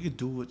want. We can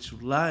do what you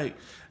like."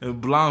 And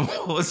Blonde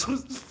was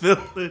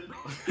feeling.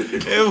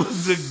 It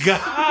was a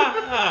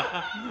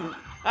guy.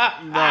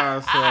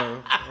 Nah,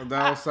 so that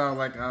don't sound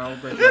like I don't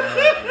think that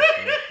happened.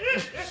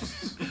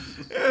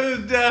 It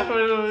was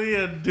definitely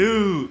a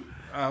dude.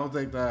 I don't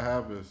think that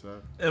happened,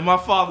 son. And my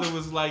father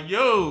was like,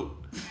 "Yo."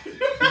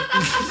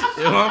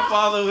 And my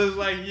father was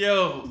like,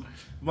 "Yo,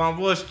 my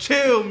boys,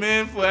 chill,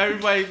 man, for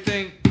everybody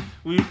think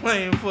we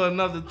playing for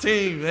another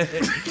team, man."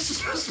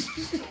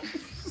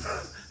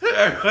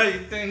 Everybody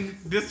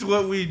think this is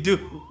what we do.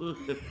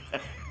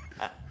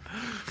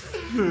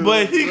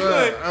 But he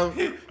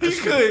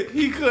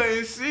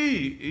couldn't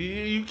see.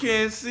 You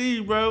can't see,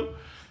 bro.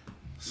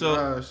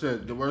 So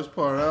shit. The worst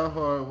part of that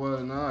part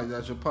was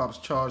that your pops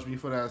charged me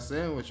for that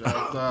sandwich. I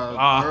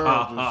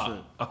thought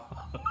shit.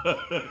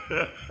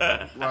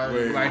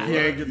 Like he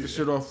ain't get the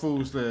shit off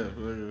food stamp.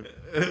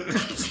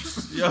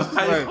 Yo,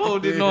 how you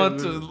holding on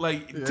to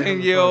like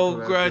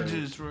 10-year-old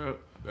grudges, bro?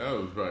 That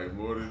was probably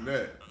more than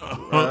that.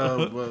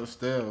 But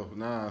still,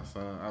 nah,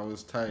 son. I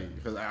was tight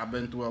because I've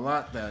been through a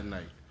lot that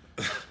night.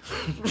 I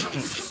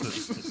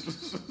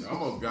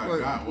almost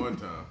got one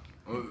time.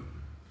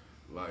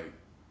 Like,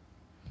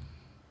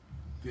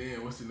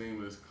 damn, what's the name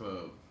of this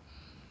club?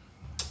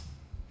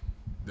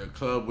 The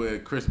club where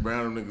Chris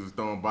Brown and niggas was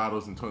throwing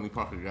bottles and Tony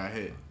Parker got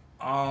hit.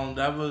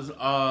 That was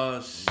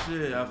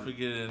shit, I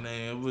forget the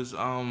name. It was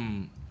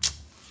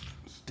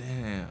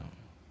damn.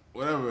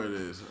 Whatever it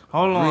is.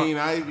 Hold on. Green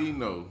Ivy?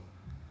 No.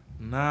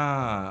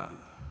 Nah.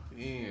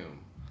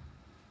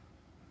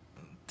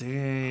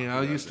 Damn,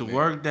 I used to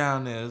work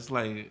down there. It's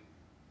like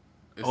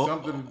it's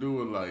something to do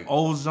with like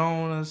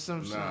ozone or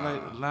something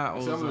like not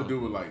it's ozone. something to do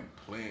with like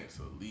plants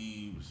or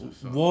leaves or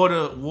something.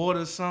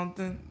 Water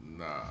something?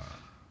 Nah.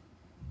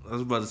 I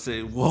was about to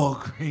say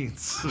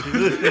Walgreens.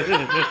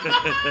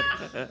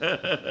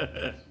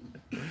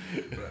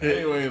 But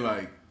anyway,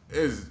 like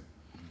it's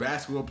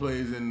basketball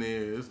players in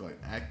there. It's like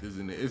actors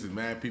in there. It's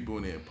mad people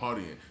in there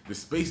partying. The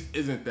space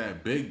isn't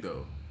that big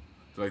though.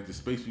 Like the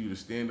space for you to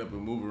stand up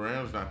and move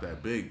around is not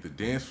that big. The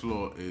dance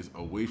floor is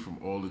away from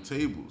all the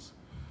tables.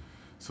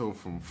 So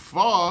from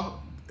far,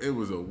 it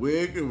was a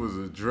wig, it was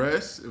a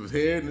dress, it was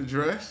hair in the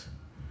dress.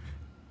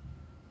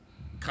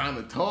 Kind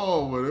of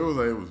tall, but it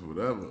was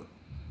whatever.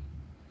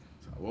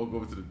 So I woke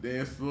over to the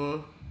dance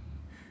floor,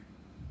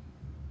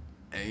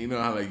 and you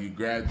know how like you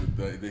grabbed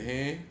the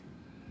hand,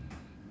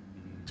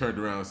 turned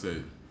around and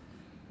said,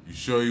 "You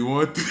sure you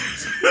want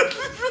this?" I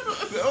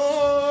said,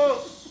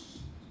 "Oh.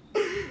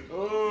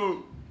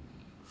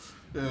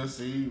 Yeah,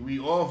 see, we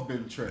off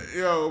been tricked.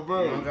 Yo,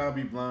 bro. You don't gotta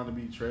be blind to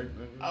be tricked.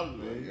 Nigga. I was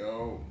like,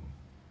 yo.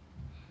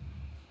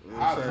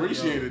 I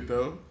appreciate it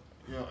though.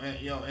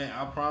 And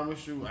I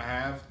promise you,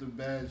 half the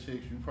bad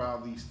chicks you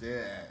probably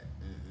stare at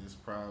is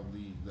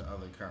probably the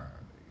other kind.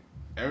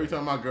 Nigga. Every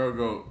time my girl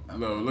go,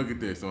 no, look at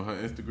this on her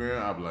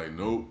Instagram, I be like,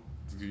 nope.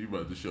 You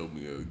about to show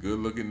me a good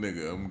looking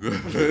nigga. I'm good.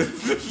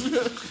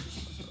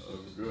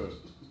 I'm good.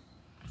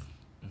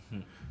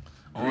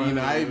 Green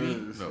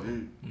Ivy?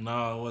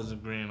 No, it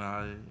wasn't Green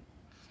Ivy.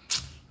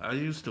 I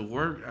used to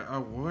work. I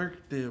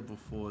worked there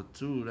before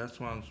too. That's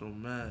why I'm so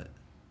mad.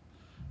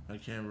 I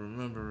can't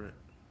remember it.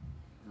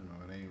 No,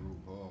 it ain't Root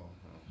Hall.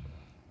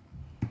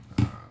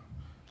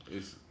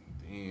 It's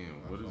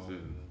damn. What is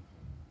it?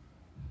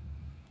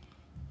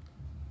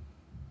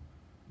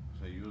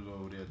 So you was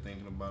over there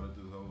thinking about it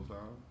this whole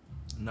time?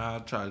 Nah, I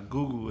tried to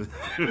Google it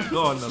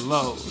on the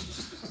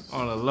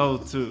low,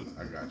 too.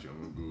 I got you. I'm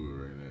gonna Google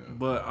it right now.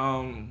 But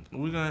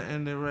we're gonna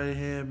end it right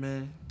here,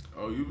 man.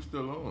 Oh, you were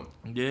still on?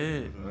 Yeah. I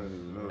didn't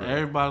even know that.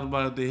 Everybody's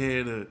about to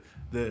hear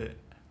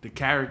the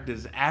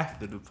characters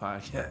after the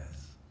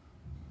podcast.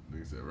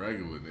 Nigga said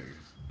regular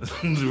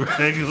niggas.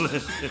 Regular.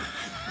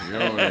 You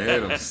don't want to hear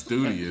them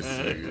studious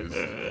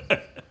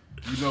niggas.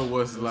 You know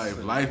what's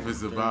life? Life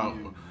is about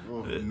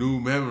new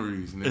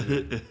memories,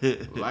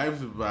 nigga.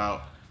 Life's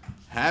about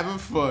having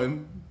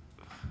fun,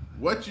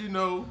 what you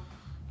know,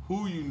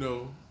 who you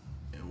know,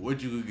 and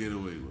what you could get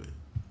away with.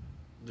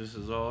 This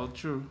is all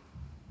true.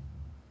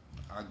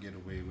 I get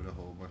away with a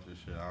whole bunch of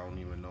shit I don't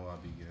even know I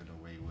be getting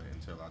away with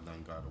until I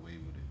done got away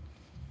with it.